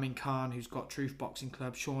 Amin Khan, who's got Truth Boxing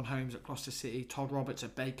Club, Sean Holmes at Gloucester City, Todd Roberts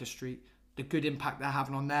at Baker Street. The good impact they're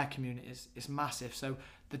having on their communities is massive. So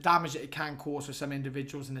the damage that it can cause for some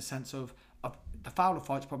individuals, in the sense of the Fowler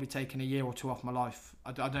fight's probably taken a year or 2 off my life.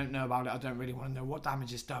 I don't know about it. I don't really want to know what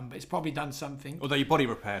damage it's done, but it's probably done something. Although your body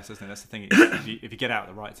repairs, doesn't it? That's the thing. If you get out at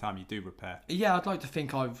the right time, you do repair. Yeah, I'd like to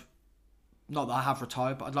think not that I have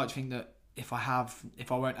retired, but I'd like to think that if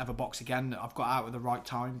I won't ever box again, that I've got out at the right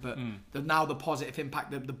time. But now the positive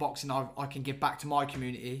impact that the boxing I can give back to my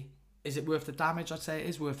community, is it worth the damage? I'd say it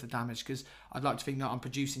is worth the damage, because I'd like to think that I'm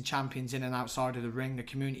producing champions in and outside of the ring. The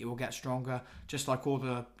community will get stronger, just like all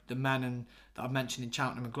the men that I've mentioned in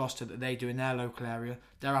Cheltenham and Gloucester that they do in their local area.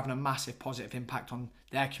 They're having a massive positive impact on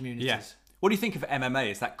their communities. Yeah. What do you think of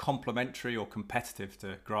MMA? Is that complementary or competitive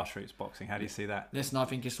to grassroots boxing? How do you see that? Listen, I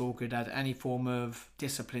think it's all good, Ed. Any form of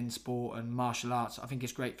disciplined sport and martial arts, I think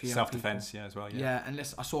it's great for young self-defense, people. yeah, as well. Yeah, and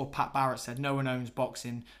listen, I saw Pat Barrett said, no one owns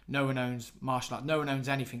boxing, no one owns martial arts, no one owns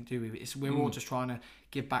anything, do we? We're all just trying to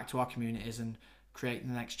give back to our communities and create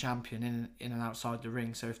the next champion in and outside the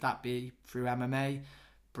ring. So if that be through MMA,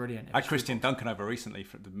 brilliant. I had Christian Duncan over recently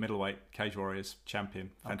for the middleweight Cage Warriors champion.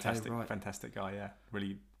 Fantastic, fantastic guy, yeah.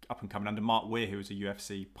 Really up and coming under Mark Weir, who was a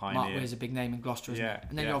UFC pioneer. Mark Weir's a big name in Gloucester, isn't it?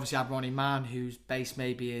 And then you obviously have Ronnie Mann, who's based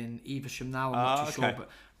maybe in Evesham now, I'm not too sure, but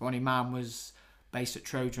Ronnie Mann was based at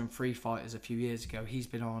Trojan Free Fighters a few years ago. He's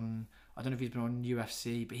been on, I don't know if he's been on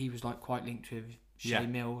UFC, but he was like quite linked with Shay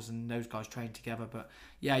Mills, and those guys trained together. But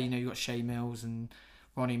yeah, you got Shay Mills and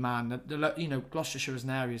Ronnie Mann. Gloucestershire as an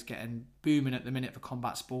area is getting booming at the minute for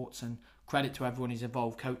combat sports, and credit to everyone who's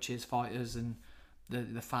involved, coaches, fighters, and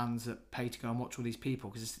the fans that pay to go and watch all these people,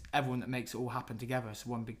 because it's everyone that makes it all happen together. It's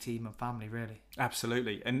one big team and family, really.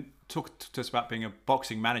 Absolutely. And talk to us about being a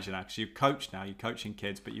boxing manager now, because you coach now, you're coaching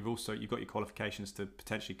kids, but you've got your qualifications to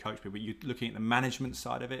potentially coach people. You're looking at the management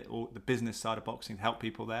side of it, or the business side of boxing, help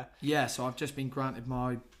people there? Yeah, so I've just been granted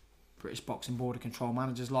my British Boxing Board of Control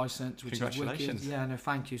Manager's licence, which is wicked. Yeah, no,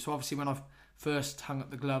 thank you. So obviously when I've first hung up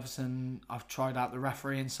the gloves and I've tried out the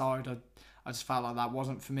refereeing side, I just felt like that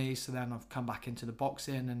wasn't for me. So then I've come back into the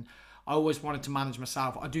boxing, and I always wanted to manage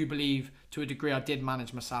myself. I do believe to a degree I did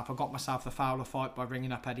manage myself. I got myself the Fowler fight by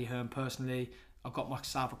ringing up Eddie Hearn personally. I got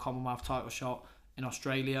myself a Commonwealth title shot in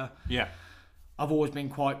Australia. Yeah. I've always been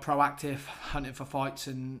quite proactive, hunting for fights,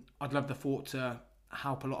 and I'd love the thought to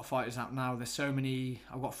help a lot of fighters out now. There's so many.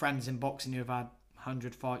 I've got friends in boxing who have had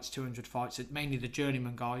 100 fights, 200 fights. It's mainly the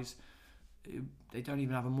journeyman guys. They don't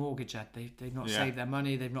even have a mortgage yet. They've not saved their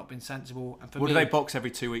money. They've not been sensible. And for me, do they box every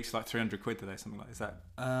 2 weeks, like 300 quid? Do they, something like is that?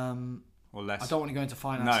 Or less? I don't want to go into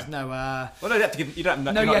finances. No. Well, no, you have to give. You don't.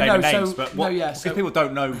 No, you're not naming names, but because people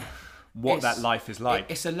don't know what that life is like.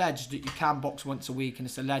 It's alleged that you can box once a week, and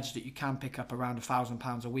it's alleged that you can pick up around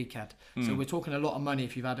 £1,000 a weekend. So we're talking a lot of money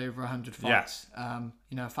if you've had over 100 fights.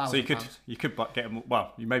 £1,000. So you could get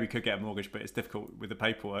you maybe could get a mortgage, but it's difficult with the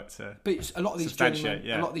paperwork to. But a lot of these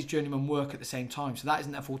journeymen work at the same time, so that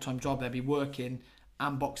isn't a full-time job. They'll be working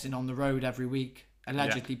and boxing on the road every week,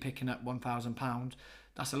 allegedly picking up £1,000.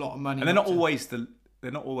 That's a lot of money. And they're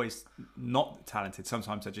not always not talented.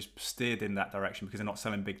 Sometimes they're just steered in that direction because they're not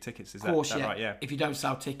selling big tickets. Is that right? Yeah. If you don't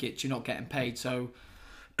sell tickets, you're not getting paid. So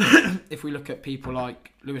if we look at people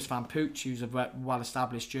like Lewis Van Pooch, who's a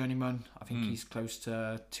well-established journeyman, I think he's close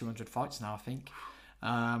to 200 fights now, I think.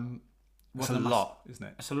 It's a lot, isn't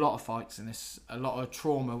it? It's a lot of fights, and it's a lot of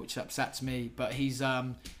trauma, which upsets me. But he's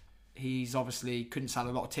obviously couldn't sell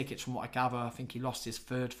a lot of tickets from what I gather. I think he lost his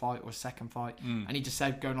third fight or his second fight. And he just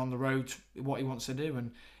said going on the road what he wants to do.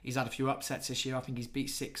 And he's had a few upsets this year. I think he's beat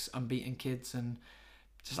 6 unbeaten kids, and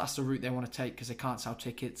just that's the route they want to take because they can't sell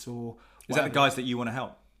tickets or whatever. Is that the guys that you want to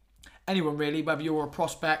help? Anyone really, whether you're a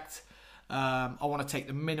prospect, I want to take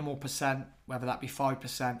the minimal percent, whether that be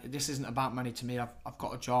 5%. This isn't about money to me. I've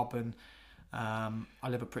got a job and I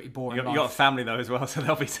live a pretty boring life. You got a family though as well, so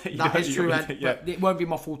they'll be. That is true, but it won't be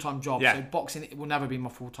my full-time job. Yeah. So boxing, it will never be my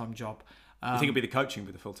full-time job. You think it'll be the coaching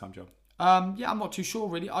with the full-time job? Yeah, I'm not too sure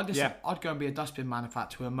really. I'd go and be a dustbin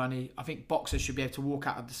manufacturer. Money. I think boxers should be able to walk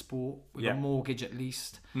out of the sport with a mortgage at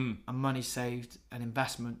least, and money saved and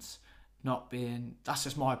investments. Not being. That's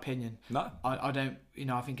just my opinion. No, I don't.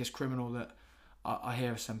 I think it's criminal that I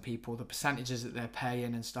hear of some people the percentages that they're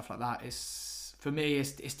paying and stuff like that is. For me,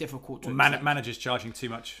 it's difficult to managers charging too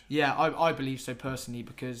much. Yeah, I believe so personally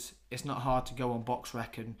because it's not hard to go on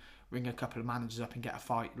BoxRec and ring a couple of managers up and get a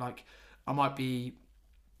fight. Like I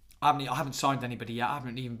haven't signed anybody yet. I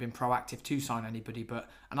haven't even been proactive to sign anybody,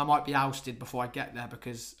 and I might be ousted before I get there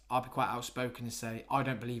because I'll be quite outspoken and say I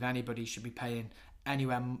don't believe anybody should be paying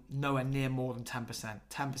nowhere near more than 10%.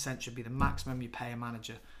 10% should be the maximum you pay a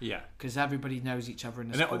manager. Yeah. Because everybody knows each other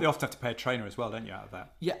in the sport. They often have to pay a trainer as well, don't you, out of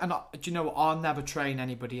that? Yeah, and do you know what? I'll never train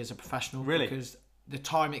anybody as a professional. Really? Because the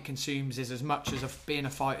time it consumes is as much as being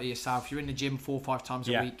a fighter yourself. You're in the gym 4 or 5 times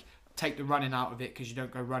a week. Take the running out of it because you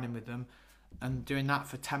don't go running with them. And doing that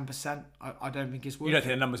for 10%, I don't think it's worth it. You don't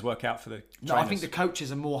think the numbers work out for the trainers? No, I think the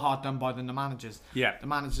coaches are more hard done by than the managers. Yeah. The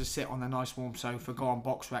managers sit on their nice warm sofa, go on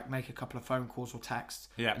BoxRec, make a couple of phone calls or texts.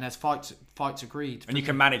 Yeah. And there's fights agreed. And you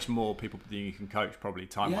can manage more people than you can coach, probably,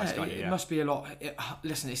 time-wise, can't you? It must be a lot.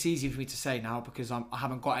 Listen, it's easy for me to say now because I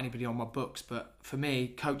haven't got anybody on my books, but for me,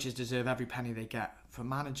 coaches deserve every penny they get. For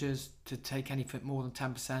managers to take anything more than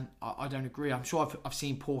 10%, I don't agree. I'm sure I've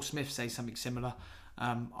seen Paul Smith say something similar.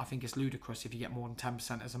 I think it's ludicrous if you get more than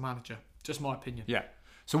 10% as a manager. Just my opinion. Yeah.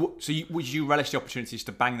 So would you relish the opportunities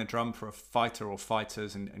to bang the drum for a fighter or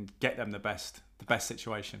fighters and get them the best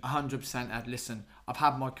situation? 100%, Ed. Listen, I've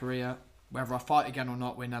had my career. Whether I fight again or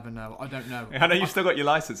not, we never know. I don't know. I know you've still got your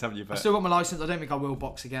licence, haven't you? I've still got my licence. I don't think I will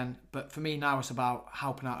box again. But for me now, it's about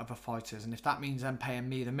helping out other fighters. And if that means them paying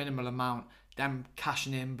me the minimal amount, them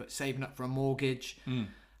cashing in but saving up for a mortgage,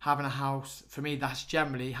 having a house, for me, that's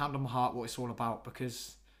generally, hand on my heart, what it's all about.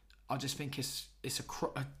 Because I just think it's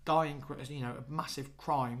a dying, a massive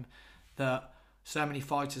crime that so many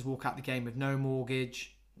fighters walk out the game with no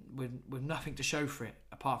mortgage, with nothing to show for it,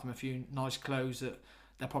 apart from a few nice clothes that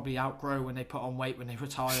they'll probably outgrow when they put on weight when they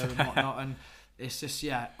retire and whatnot. And it's just,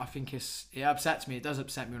 I think it upsets me. It does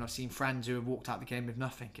upset me when I've seen friends who have walked out the game with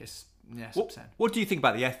nothing. It's upsetting. What do you think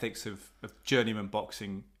about the ethics of journeyman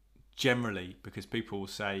boxing generally? Because people will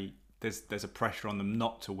say there's a pressure on them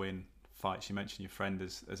not to win fights. You mentioned your friend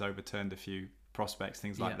has overturned a few prospects,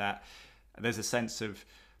 things like that. there's a sense of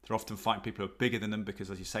they're often fighting people who are bigger than them because,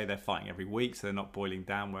 as you say, they're fighting every week, so they're not boiling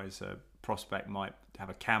down, whereas a prospect might have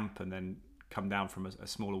a camp and then come down from a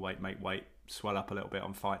smaller weight, make weight, swell up a little bit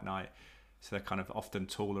on fight night. So they're kind of often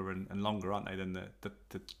taller and longer, aren't they, than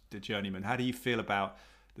the journeyman. How do you feel about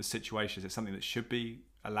the situation? Is it something that should be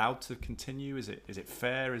allowed to continue? Is it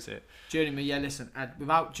fair? Is it journeyman? Yeah, listen, Ed,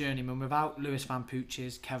 without journeyman, without Lewis Van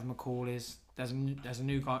Pooches, Kevin McCall there's a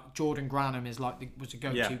new guy. Jordan Granham was a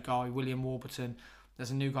go-to guy. William Warburton.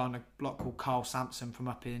 There's a new guy on the block called Carl Sampson from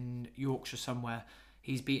up in Yorkshire somewhere.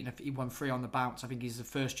 He won 3 on the bounce. I think he's the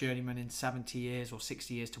first journeyman in 70 years or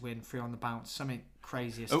 60 years to win 3 on the bounce. Something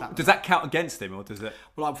crazy. Does that count against him, or does it?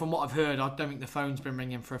 Well, from what I've heard, I don't think the phone's been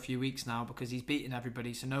ringing for a few weeks now because he's beating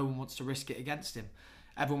everybody, so no one wants to risk it against him.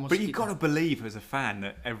 Everyone wants. But you've got to believe as a fan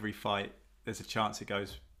that every fight there's a chance it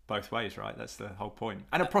goes both ways, right? That's the whole point.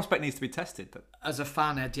 And a prospect needs to be tested. As a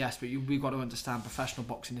fan, Ed, yes, but we've got to understand professional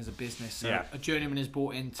boxing is a business. So a journeyman is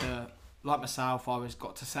bought into, like myself, I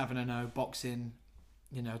got to 7-0 boxing.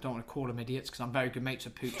 You know, I don't want to call them idiots because I'm very good mates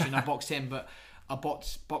with Pooch and I boxed him, but I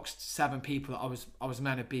boxed 7 people that I was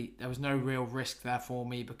meant to beat. There was no real risk there for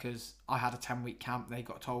me because I had a 10-week camp. They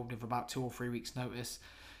got told of about 2 or 3 weeks' notice.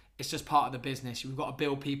 It's just part of the business. We've got to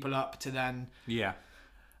build people up to then. Yeah.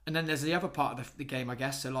 And then there's the other part of the game, I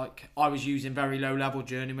guess. So, like, I was using very low-level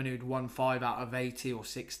journeymen who'd won 5 out of 80 or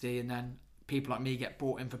 60, and then people like me get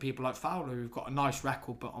brought in for people like Fowler who've got a nice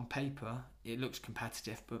record, but on paper it looks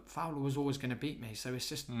competitive. But Fowler was always going to beat me, so it's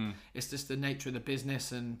just the nature of the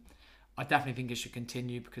business, and I definitely think it should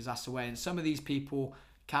continue because that's the way. And some of these people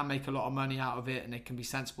can make a lot of money out of it, and they can be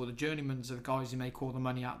sensible. The journeymans are the guys who make all the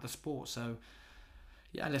money out of the sport, so.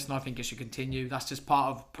 Yeah, listen, I think it should continue. That's just part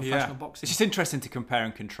of professional boxing. It's just interesting to compare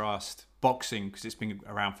and contrast boxing, because it's been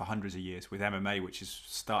around for hundreds of years, with MMA, which has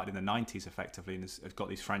started in the 90s effectively and has got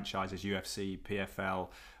these franchises, UFC, PFL,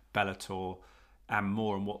 Bellator, and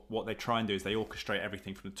more. And what they try and do is they orchestrate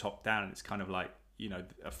everything from the top down. And it's kind of like, you know,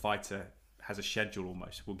 a fighter has a schedule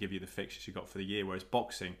almost. We'll give you the fixtures you got for the year. Whereas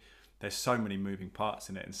boxing, there's so many moving parts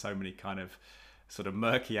in it and so many kind of sort of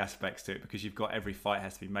murky aspects to it, because you've got every fight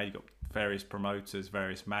has to be made. You've got various promoters,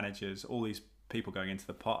 various managers, all these people going into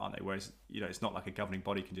the pot, aren't they? Whereas, you know, it's not like a governing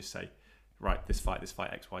body can just say, right, this fight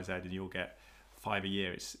X, Y, Z, and you'll get 5 a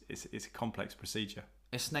year. It's a complex procedure.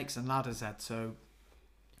 It's snakes and ladders, Ed. So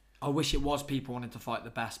I wish it was people wanting to fight the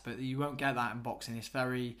best, but you won't get that in boxing. It's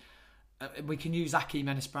very. We can use Akeem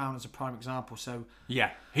Ennis-Brown as a prime example. So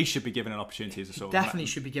yeah, he should be given an opportunity as a sort of. Definitely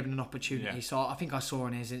should be given an opportunity. Yeah. So I think I saw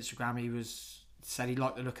on his Instagram said he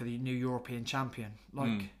liked the look of the new European champion.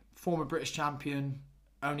 Former British champion,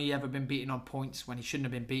 only ever been beaten on points when he shouldn't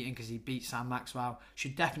have been beaten because he beat Sam Maxwell.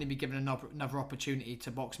 Should definitely be given another opportunity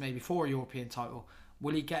to box maybe for a European title.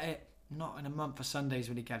 Will he get it? Not in a month for Sundays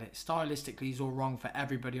will he get it. Stylistically, he's all wrong for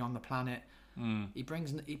everybody on the planet. He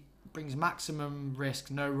brings maximum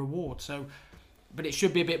risk, no reward. So, but it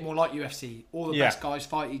should be a bit more like UFC. All the best guys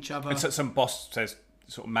fight each other. And so some boss says,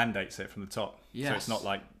 sort of mandates it from the top. Yes. So it's not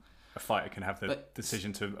like a fighter can have the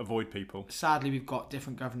decision to avoid people. Sadly, we've got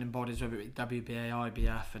different governing bodies, whether it's WBA,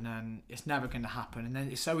 IBF, and then it's never going to happen. And then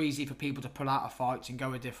it's so easy for people to pull out of fights and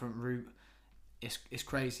go a different route. It's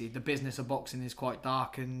crazy. The business of boxing is quite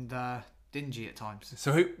dark and dingy at times.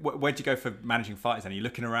 So where'd you go for managing fighters? Are you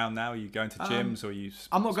looking around now? Are you going to gyms, or are you?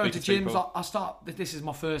 I'm not going to gyms. I start. This is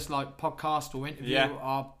my first podcast or interview. Yeah.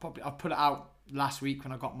 I put it out last week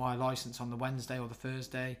when I got my license on the Wednesday or the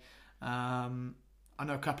Thursday. I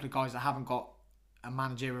know a couple of guys that haven't got a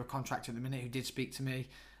managerial contract at the minute who did speak to me.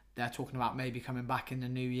 They're talking about maybe coming back in the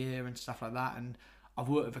new year and stuff like that. And I've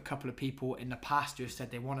worked with a couple of people in the past who have said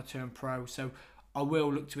they want to turn pro. So I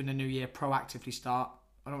will look to in the new year proactively start.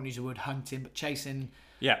 I don't use the word hunting, but chasing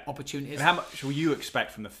opportunities. And how much will you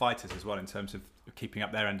expect from the fighters as well in terms of keeping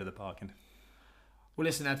up their end of the bargain? Well,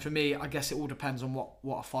 listen, Ed, for me, I guess it all depends on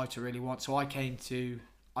what a fighter really wants. So I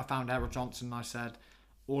found Errol Johnson and I said,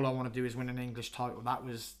 all I want to do is win an English title.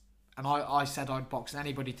 And I said I'd box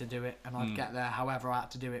anybody to do it, and I'd get there however I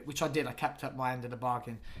had to do it, which I did. I kept up my end of the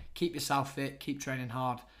bargain. Keep yourself fit, keep training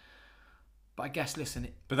hard. But I guess, listen...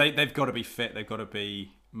 But they've got to be fit, they've got to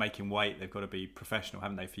be making weight, they've got to be professional,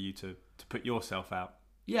 haven't they, for you to put yourself out?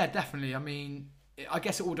 Yeah, definitely. I mean, I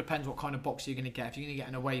guess it all depends what kind of boxer you're going to get. If you're going to get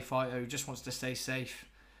an away fighter who just wants to stay safe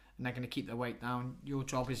and they're going to keep their weight down, your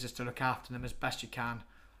job is just to look after them as best you can.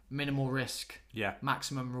 Minimal risk,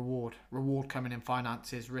 maximum reward. Reward coming in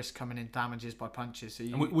finances, risk coming in damages by punches. So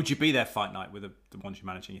would you be there fight night with the ones you're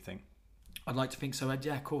managing, you think? I'd like to think so, Ed.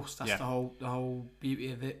 Yeah, of course. That's the whole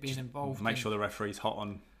beauty of it being involved. Make sure the referee's hot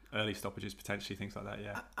on early stoppages, potentially, things like that,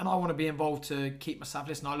 yeah. And I want to be involved to keep myself.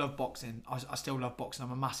 Listen, I love boxing. I still love boxing.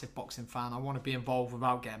 I'm a massive boxing fan. I want to be involved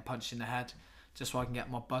without getting punched in the head, just so I can get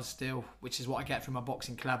my buzz still, which is what I get through my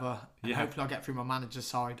Boxing Clever. And hopefully I get through my manager's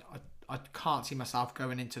side. I can't see myself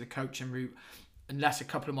going into the coaching route unless a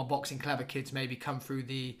couple of my Boxing Clever kids maybe come through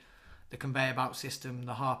the conveyor belt system,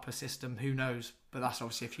 the Harper system, who knows? But that's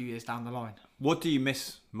obviously a few years down the line. What do you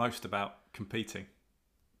miss most about competing?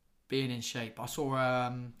 Being in shape. I saw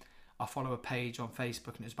I follow a page on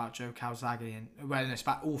Facebook and it's about Joe Calzaghe, and well, it's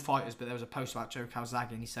about all fighters, but there was a post about Joe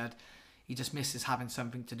Calzaghe and he said he just misses having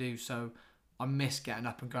something to do. So I miss getting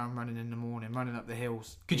up and going running in the morning, running up the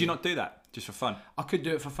hills. Could you not do that just for fun? I could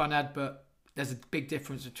do it for fun, Ed, but there's a big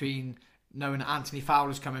difference between knowing that Anthony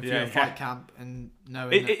Fowler's coming through a fight camp and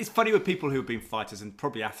knowing it's funny with people who have been fighters and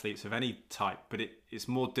probably athletes of any type, but it's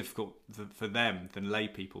more difficult for them than lay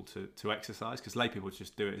people to exercise, because lay people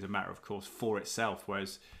just do it as a matter of course for itself,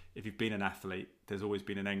 whereas if you've been an athlete, there's always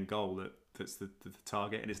been an end goal that's the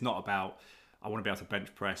target, and it's not about I want to be able to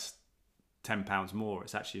bench press 10 pounds more.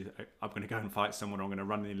 It's actually I'm going to go and fight someone, or I'm going to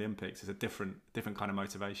run the Olympics. It's a different kind of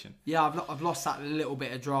motivation. Yeah, I've lost that little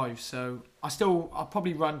bit of drive, so I'll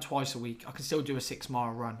probably run twice a week. I can still do a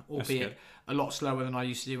 6-mile run, albeit a lot slower than I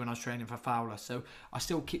used to do when I was training for Fowler. So I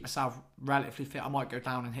still keep myself relatively fit. I might go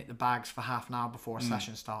down and hit the bags for half an hour before a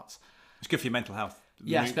session starts. It's good for your mental health.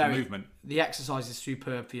 Yes, very. Movement. The exercise is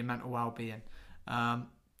superb for your mental well-being,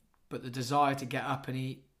 but the desire to get up and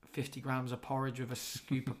eat 50 grams of porridge with a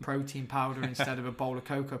scoop of protein powder instead of a bowl of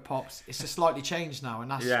Cocoa Pops, it's just slightly changed now,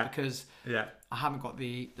 and that's because I haven't got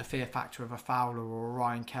the fear factor of a Fowler or a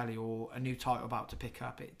Ryan Kelly or a new title about to pick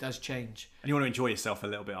up. It does change. And you want to enjoy yourself a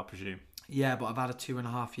little bit, I presume. Yeah, but I've had a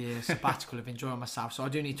 2.5 year sabbatical of enjoying myself, so I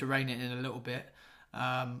do need to rein it in a little bit.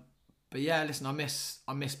 But yeah, listen, I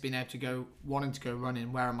miss being able to wanting to go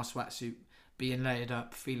running, wearing my sweatsuit, being laid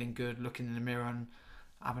up, feeling good, looking in the mirror and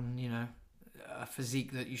having, a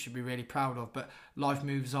physique that you should be really proud of. But life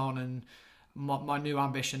moves on, and my new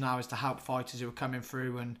ambition now is to help fighters who are coming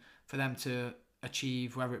through and for them to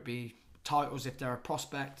achieve, whether it be titles if they're a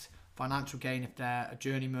prospect, financial gain if they're a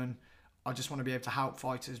journeyman. I just want to be able to help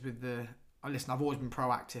fighters with listen, I've always been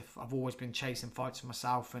proactive. I've always been chasing fights for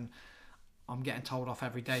myself, and I'm getting told off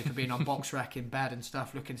every day for being on BoxRec in bed and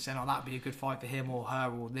stuff, looking saying, oh, that'd be a good fight for him or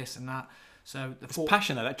her or this and that. So it's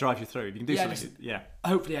passion that drives you through. You can do something.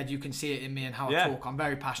 Hopefully, Ed, you can see it in me and how I talk. I'm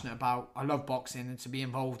very passionate about. I love boxing, and to be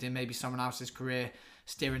involved in maybe someone else's career,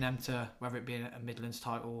 steering them to whether it be a Midlands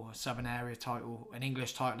title, a Southern Area title, an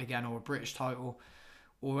English title again, or a British title,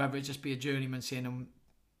 or whether it just be a journeyman seeing them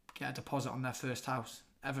get a deposit on their first house.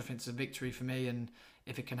 Everything's a victory for me, and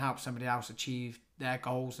if it can help somebody else achieve their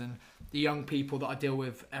goals, and the young people that I deal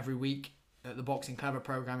with every week at the Boxing Clever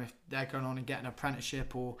program, if they're going on and getting an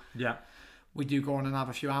apprenticeship, or we do go on and have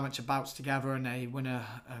a few amateur bouts together and they win a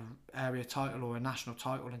area title or a national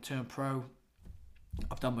title and turn pro,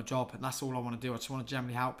 I've done my job, and that's all I want to do. I just want to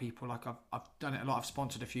generally help people. Like I've done it a lot. I've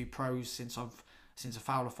sponsored a few pros since a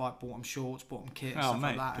Fowler fight, bought them shorts, bought them kits, stuff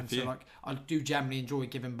like that. And so I do generally enjoy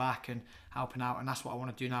giving back and helping out, and that's what I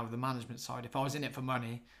want to do now with the management side. If I was in it for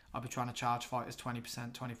money, I'd be trying to charge fighters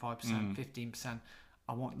 20%, 25%, 15%.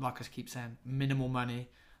 I want, like I keep saying, minimal money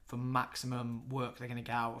for maximum work they're going to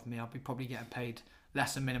get out of me. I'll be probably getting paid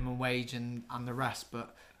less than minimum wage and the rest.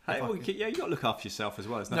 But you got to look after yourself as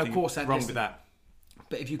well. There's nothing wrong with that.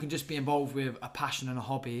 But if you can just be involved with a passion and a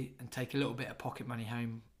hobby and take a little bit of pocket money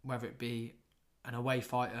home, whether it be an away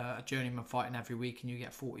fighter, a journeyman fighting every week, and you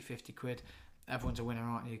get 40, 50 quid, everyone's a winner,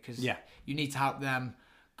 aren't you? Because you need to help them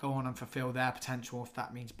go on and fulfill their potential, if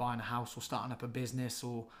that means buying a house or starting up a business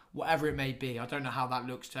or whatever it may be. I don't know how that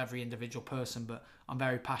looks to every individual person, but I'm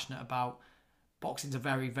very passionate about boxing's a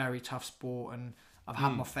very, very tough sport, and I've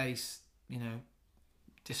had my face,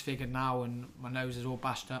 disfigured now, and my nose is all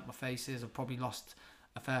bashed up, my face is, I've probably lost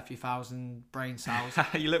a fair few thousand brain cells.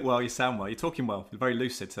 You look well, you sound well, you're talking well, you're very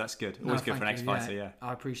lucid, so that's good. Always good for an ex-fighter,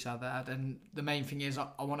 I appreciate that. And the main thing is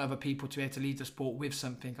I want other people to be able to lead the sport with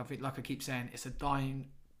something. I think, like I keep saying, it's a dying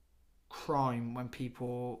crime when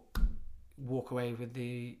people walk away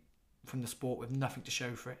from the sport with nothing to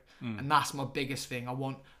show for it. And that's my biggest thing. I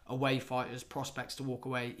want away fighters, prospects to walk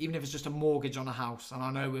away, even if it's just a mortgage on a house. And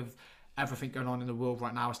I know with everything going on in the world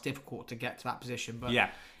right now, it's difficult to get to that position, but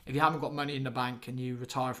if you haven't got money in the bank and you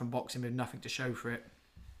retire from boxing with nothing to show for it,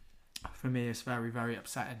 for me it's very, very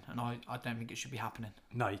upsetting, and I don't think it should be happening.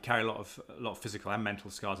 No, you carry a lot of physical and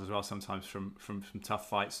mental scars as well sometimes from tough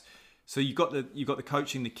fights. So you've got the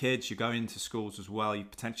coaching the kids, you go into schools as well, you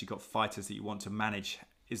potentially got fighters that you want to manage.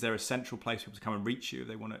 is there a central place for people to come and reach you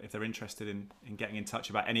if they're interested in getting in touch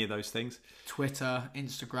about any of those things? Twitter,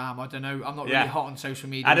 Instagram, I don't know. I'm not really hot on social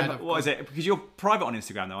media. Adam, what is it? Because you're private on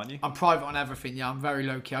Instagram though, aren't you? I'm private on everything, yeah. I'm very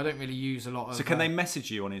low-key. I don't really use a lot of... So can they message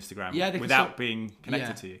you on Instagram they without being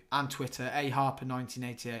connected to you? And Twitter,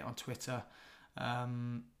 aharper1988 on Twitter.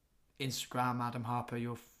 Instagram, Adam Harper,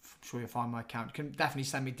 I'm sure you'll find my account. You can definitely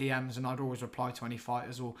send me DMs and I'd always reply to any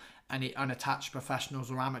fighters or any unattached professionals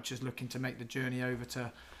or amateurs looking to make the journey over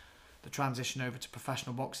to the transition over to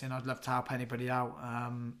professional boxing. I'd love to help anybody out.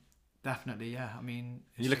 Definitely, yeah. I mean,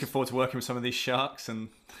 you're looking forward to working with some of these sharks and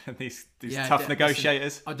these yeah, tough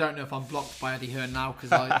negotiators. Listen, I don't know if I'm blocked by Eddie Hearn now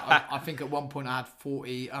because I think at one point I had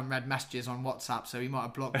 40 unread messages on WhatsApp, so he might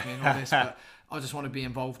have blocked me and all this. But I just want to be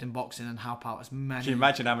involved in boxing and help out as many. Can you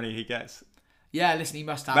imagine how many he gets? Yeah, listen, he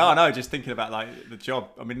must have. No, just thinking about like the job.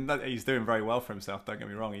 I mean, he's doing very well for himself. Don't get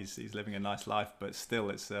me wrong. He's living a nice life, but still,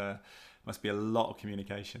 it's must be a lot of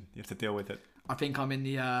communication. You have to deal with it. I think I'm in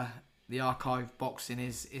the archive box in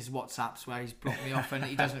his WhatsApps where he's blocked me off and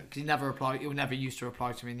he doesn't, because he never replied. He'll never used to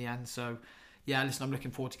reply to me in the end. So, yeah, listen, I'm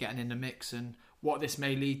looking forward to getting in the mix and what this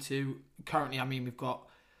may lead to. Currently, I mean, we've got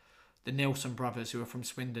the Nielsen brothers who are from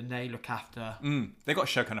Swindon. They look after... They've got a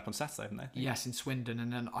show coming up on Saturday, haven't they? Yes, in Swindon.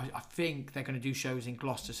 And then I think they're going to do shows in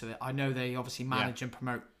Gloucester. So I know they obviously manage and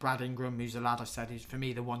promote Brad Ingram, who's the lad I said is, for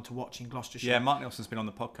me, the one to watch in Gloucestershire. Yeah, Mark Nielsen's been on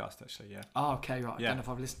the podcast, actually, yeah. Oh, okay, right. I don't know if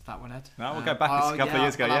I've listened to that one, Ed. No, we'll go back a couple of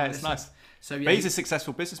years ago. Yeah, it's nice. So, but he's a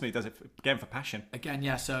successful businessman. He does it, again, for passion. Again,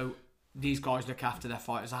 yeah, so these guys look after their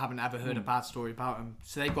fighters. I haven't ever heard a bad story about them.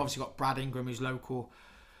 So they've obviously got Brad Ingram, who's local.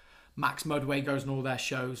 Max Mudway goes on all their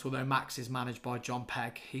shows, although Max is managed by John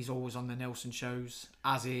Pegg. He's always on the Nielsen shows,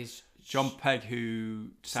 as is... John Pegg, who...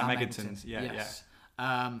 Sam Egerton's. Yes.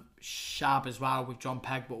 Shab as well with John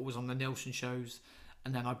Pegg, but always on the Nielsen shows.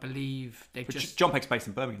 And then I believe they've just... John Pegg's based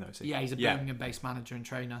in Birmingham, though, is he? Yeah, he's a Birmingham-based manager and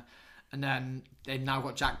trainer. And then they've now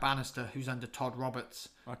got Jack Bannister, who's under Todd Roberts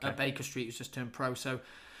at Baker Street, who's just turned pro. So...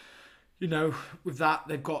 You know, with that,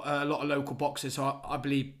 they've got a lot of local boxers. So I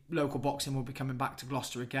believe local boxing will be coming back to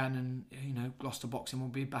Gloucester again. And, you know, Gloucester boxing will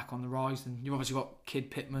be back on the rise. And you've obviously got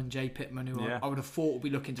Kid Pittman, Jay Pittman, who I would have thought would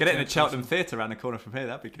be looking to... Get it in the Cheltenham Theatre around the corner from here.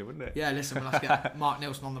 That'd be good, wouldn't it? Yeah, listen, we'll have to get Mark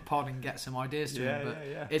Nielsen on the pod and get some ideas to him. But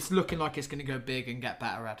it's looking like it's going to go big and get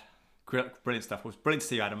better, Ed. Brilliant stuff. Well, it's brilliant to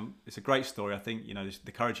see you, Adam. It's a great story. I think, you know,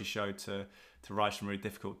 the courage you showed to rise from really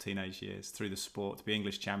difficult teenage years through the sport, to be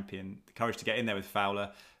English champion, the courage to get in there with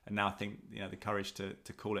Fowler, and now I think, you know, the courage to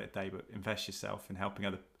call it a day, but invest yourself in helping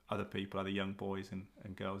other people, other young boys and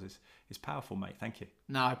girls is powerful, mate. Thank you.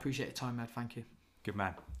 No, I appreciate your time, Ed. Thank you. Good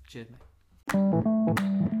man. Cheers, mate.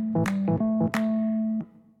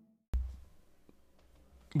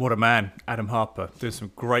 What a man, Adam Harper, doing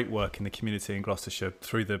some great work in the community in Gloucestershire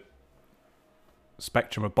through the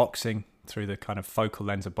spectrum of boxing, through the kind of focal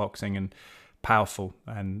lens of boxing, and powerful,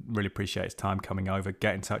 and really appreciate his time coming over.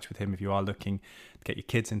 Get in touch with him if you are looking to get your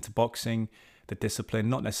kids into boxing, the discipline,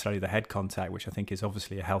 not necessarily the head contact, which I think is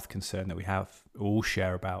obviously a health concern that we all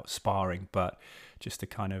share about sparring, but just the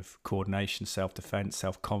kind of coordination, self-defense,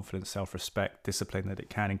 self-confidence, self-respect, discipline that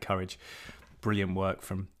it can encourage. Brilliant work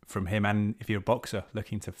from him. And if you're a boxer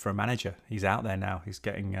looking for a manager, he's out there now. He's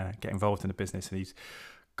getting involved in the business, and he's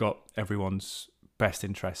got everyone's best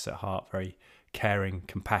interests at heart. Very caring,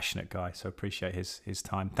 compassionate guy. So appreciate his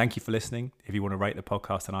time. Thank you for listening. If you want to rate the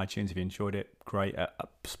podcast on iTunes, if you enjoyed it, great. At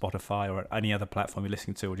Spotify or any other platform you're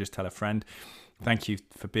listening to, or just tell a friend. Thank you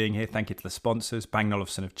for being here. Thank you to the sponsors, Bang &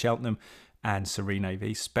 Olufsen of Cheltenham and Serene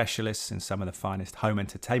AV, specialists in some of the finest home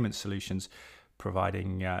entertainment solutions,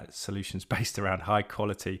 providing solutions based around high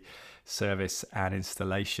quality service and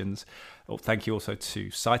installations. Well, thank you also to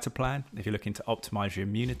Cytoplan. If you're looking to optimize your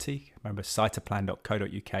immunity, remember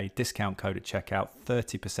cytoplan.co.uk, discount code at checkout,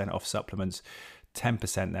 30% off supplements,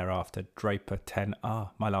 10% thereafter. Draper 10R,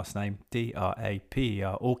 my last name,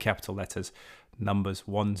 DRAPER, all capital letters, numbers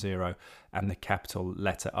 10 and the capital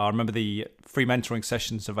letter R. Remember the free mentoring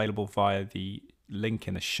sessions available via the link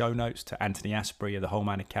in the show notes to Anthony Asprey of the Whole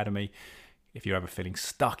Man Academy. If you're ever feeling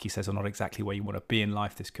stuck, he says, or not exactly where you want to be in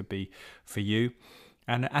life, this could be for you.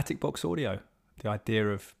 And Attic Box Audio, the idea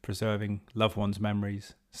of preserving loved ones'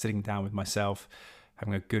 memories, sitting down with myself,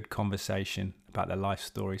 having a good conversation about their life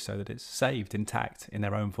story so that it's saved intact in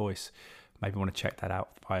their own voice. Maybe want to check that out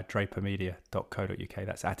via drapermedia.co.uk.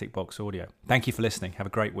 That's Attic Box Audio. Thank you for listening. Have a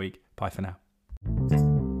great week. Bye for now.